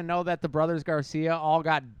tacks and know that the brothers Garcia all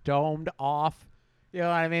got domed off, you know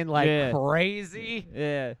what I mean? Like Yeah. crazy.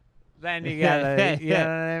 Yeah. Then you gotta, you know what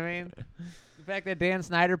I mean? The fact that Dan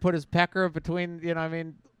Snyder put his pecker between, you know what I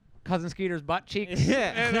mean, Cousin Skeeter's butt cheeks.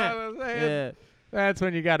 Yeah. You know what I'm saying? Yeah. That's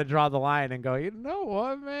when you got to draw the line and go, you know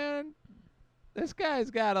what, man? This guy's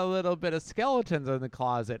got a little bit of skeletons in the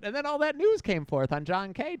closet. And then all that news came forth on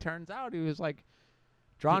John Kay. Turns out he was like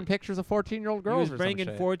drawing pictures of 14-year-old He girls was or bringing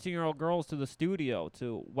some shit. 14-year-old girls to the studio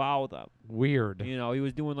to wow them. Weird. He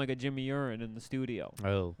was doing like a Jimmy Urine in the studio.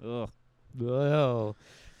 Oh. Ugh. Oh.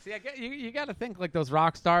 See, you got to think like those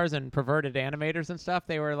rock stars and perverted animators and stuff.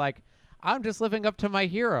 They were like, I'm just living up to my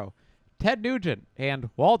hero, Ted Nugent and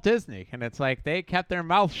Walt Disney. And it's like they kept their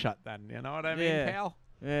mouth shut then. You know what I mean, Yeah. pal?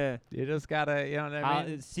 Yeah. You just got to, you know what I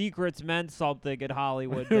mean? Secrets meant something in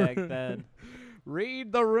Hollywood back then.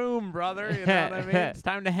 Read the room, brother. You know what I mean? It's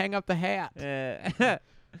time to hang up the hat. Yeah.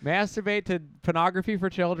 Masturbate to pornography for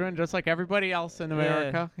children just like everybody else in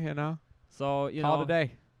America, you know? So, Call it a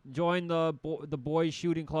day. join the Boys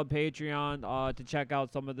Shooting Club Patreon to check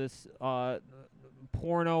out some of this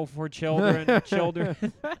porno for children, children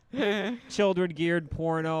geared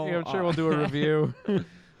porno. Yeah, I'm sure we'll do a review.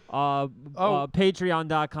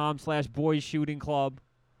 Patreon.com/Boys Shooting Club.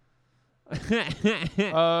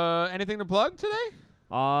 Anything to plug today?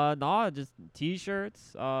 No, just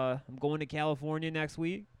T-shirts. I'm going to California next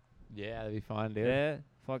week. Yeah, that'd be fun, dude. Yeah,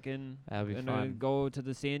 fucking. That'd be Gonna fun. go to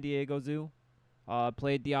the San Diego Zoo.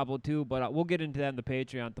 Played Diablo 2, but we'll get into that in the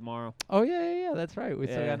Patreon tomorrow. Oh yeah, that's right. We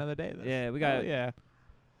still Yeah. got another day. Yeah, we got. yeah.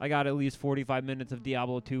 I got at least 45 minutes of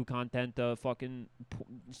Diablo 2 content to fucking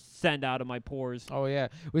send out of my pores. Oh yeah.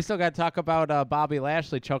 We still got to talk about Bobby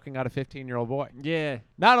Lashley choking out a 15-year-old boy. Yeah.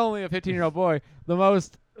 Not only a 15-year-old boy, the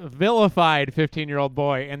most vilified 15-year-old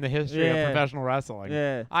boy in the history of Yeah. professional wrestling.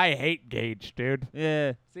 Yeah. I hate Gage, dude.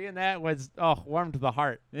 Yeah. Seeing that was warm to the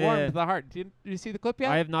heart. Yeah. Warm to the heart. Did you see the clip yet?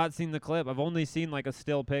 I have not seen the clip. I've only seen like a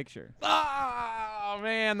still picture. Oh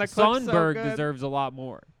man, the clip's so Sundberg good. deserves a lot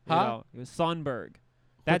more. You Huh? know? It was Sundberg.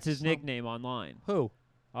 That's his Sun- nickname online. Who?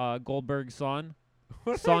 Goldberg's son.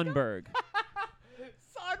 Sundberg.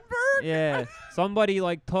 Sundberg. Yeah. Somebody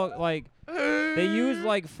like took like they used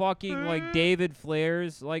like fucking like David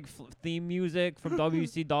Flair's like theme music from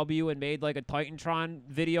WCW and made like a Titantron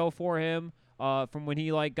video for him. From when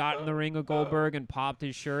he like got in the ring with Goldberg and popped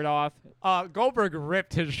his shirt off. Goldberg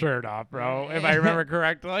ripped his shirt off, bro. If I remember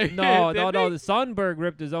correctly. No. Didn't The he? Sundberg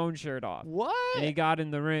ripped his own shirt off. What? And he got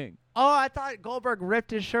in the ring. Oh, I thought Goldberg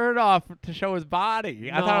ripped his shirt off to show his body.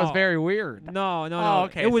 I thought it was No. very weird. No. Oh,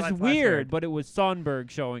 okay, It so was that's less weird, weird. but it was Sundberg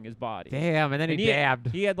showing his body. Damn, and then And he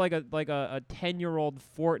dabbed. He had like a 10-year-old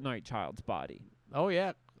Fortnite child's body. Oh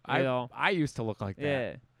yeah, You know. I used to look like that.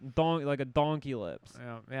 Yeah. Like a donkey lips.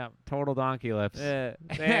 Yeah, total donkey lips. Yeah.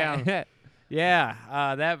 Damn. Yeah,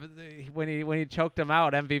 that when he choked him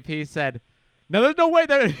out, MVP said, "No, there's no way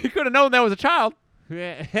that he could have known that was a child.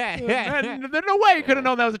 There's no way he could have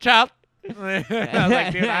known that was a child." I was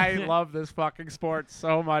like, dude, I love this fucking sport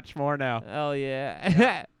so much more now. Hell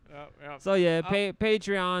yeah. Yeah. So yeah,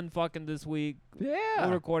 Patreon fucking this week. Yeah.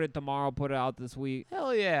 We'll record it tomorrow, put it out this week.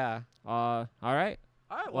 Hell yeah. All right.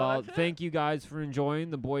 All right, Well, thank you guys for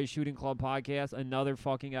enjoying the Boys Shooting Club podcast. Another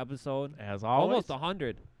fucking episode. as always. Almost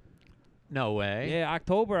 100. No way. Yeah,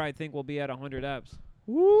 October I think we'll be at 100 eps.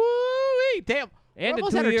 Woo-wee. Damn. And We're a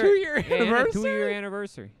almost at our 2-year 2-year and a anniversary. 2-year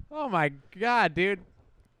anniversary. Oh my god, dude.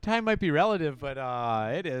 Time might be relative, but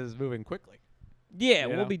it is moving quickly. Yeah, You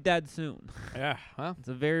we'll know? be dead soon. Yeah. Huh? It's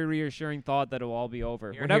a very reassuring thought that it'll all be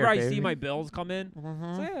over. Here, Whenever here, I see baby. my bills come in,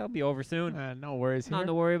 so yeah, it'll be over soon. No worries here. Nothing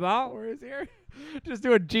to worry about. No worries here. Just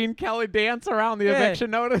do a Gene Kelly dance around the Yeah. eviction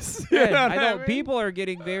notice. You Yeah, know what I know mean? people are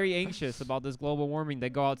getting very anxious about this global warming. They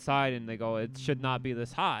go outside and they go, "It should not be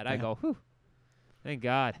this hot." I go, "Whew, thank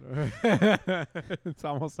God." It's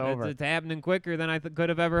almost over. It's happening quicker than I could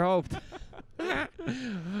have ever hoped.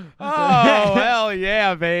 Oh, hell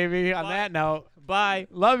yeah, baby. On Bye. that note, Bye.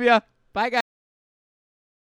 love ya. Bye, guys.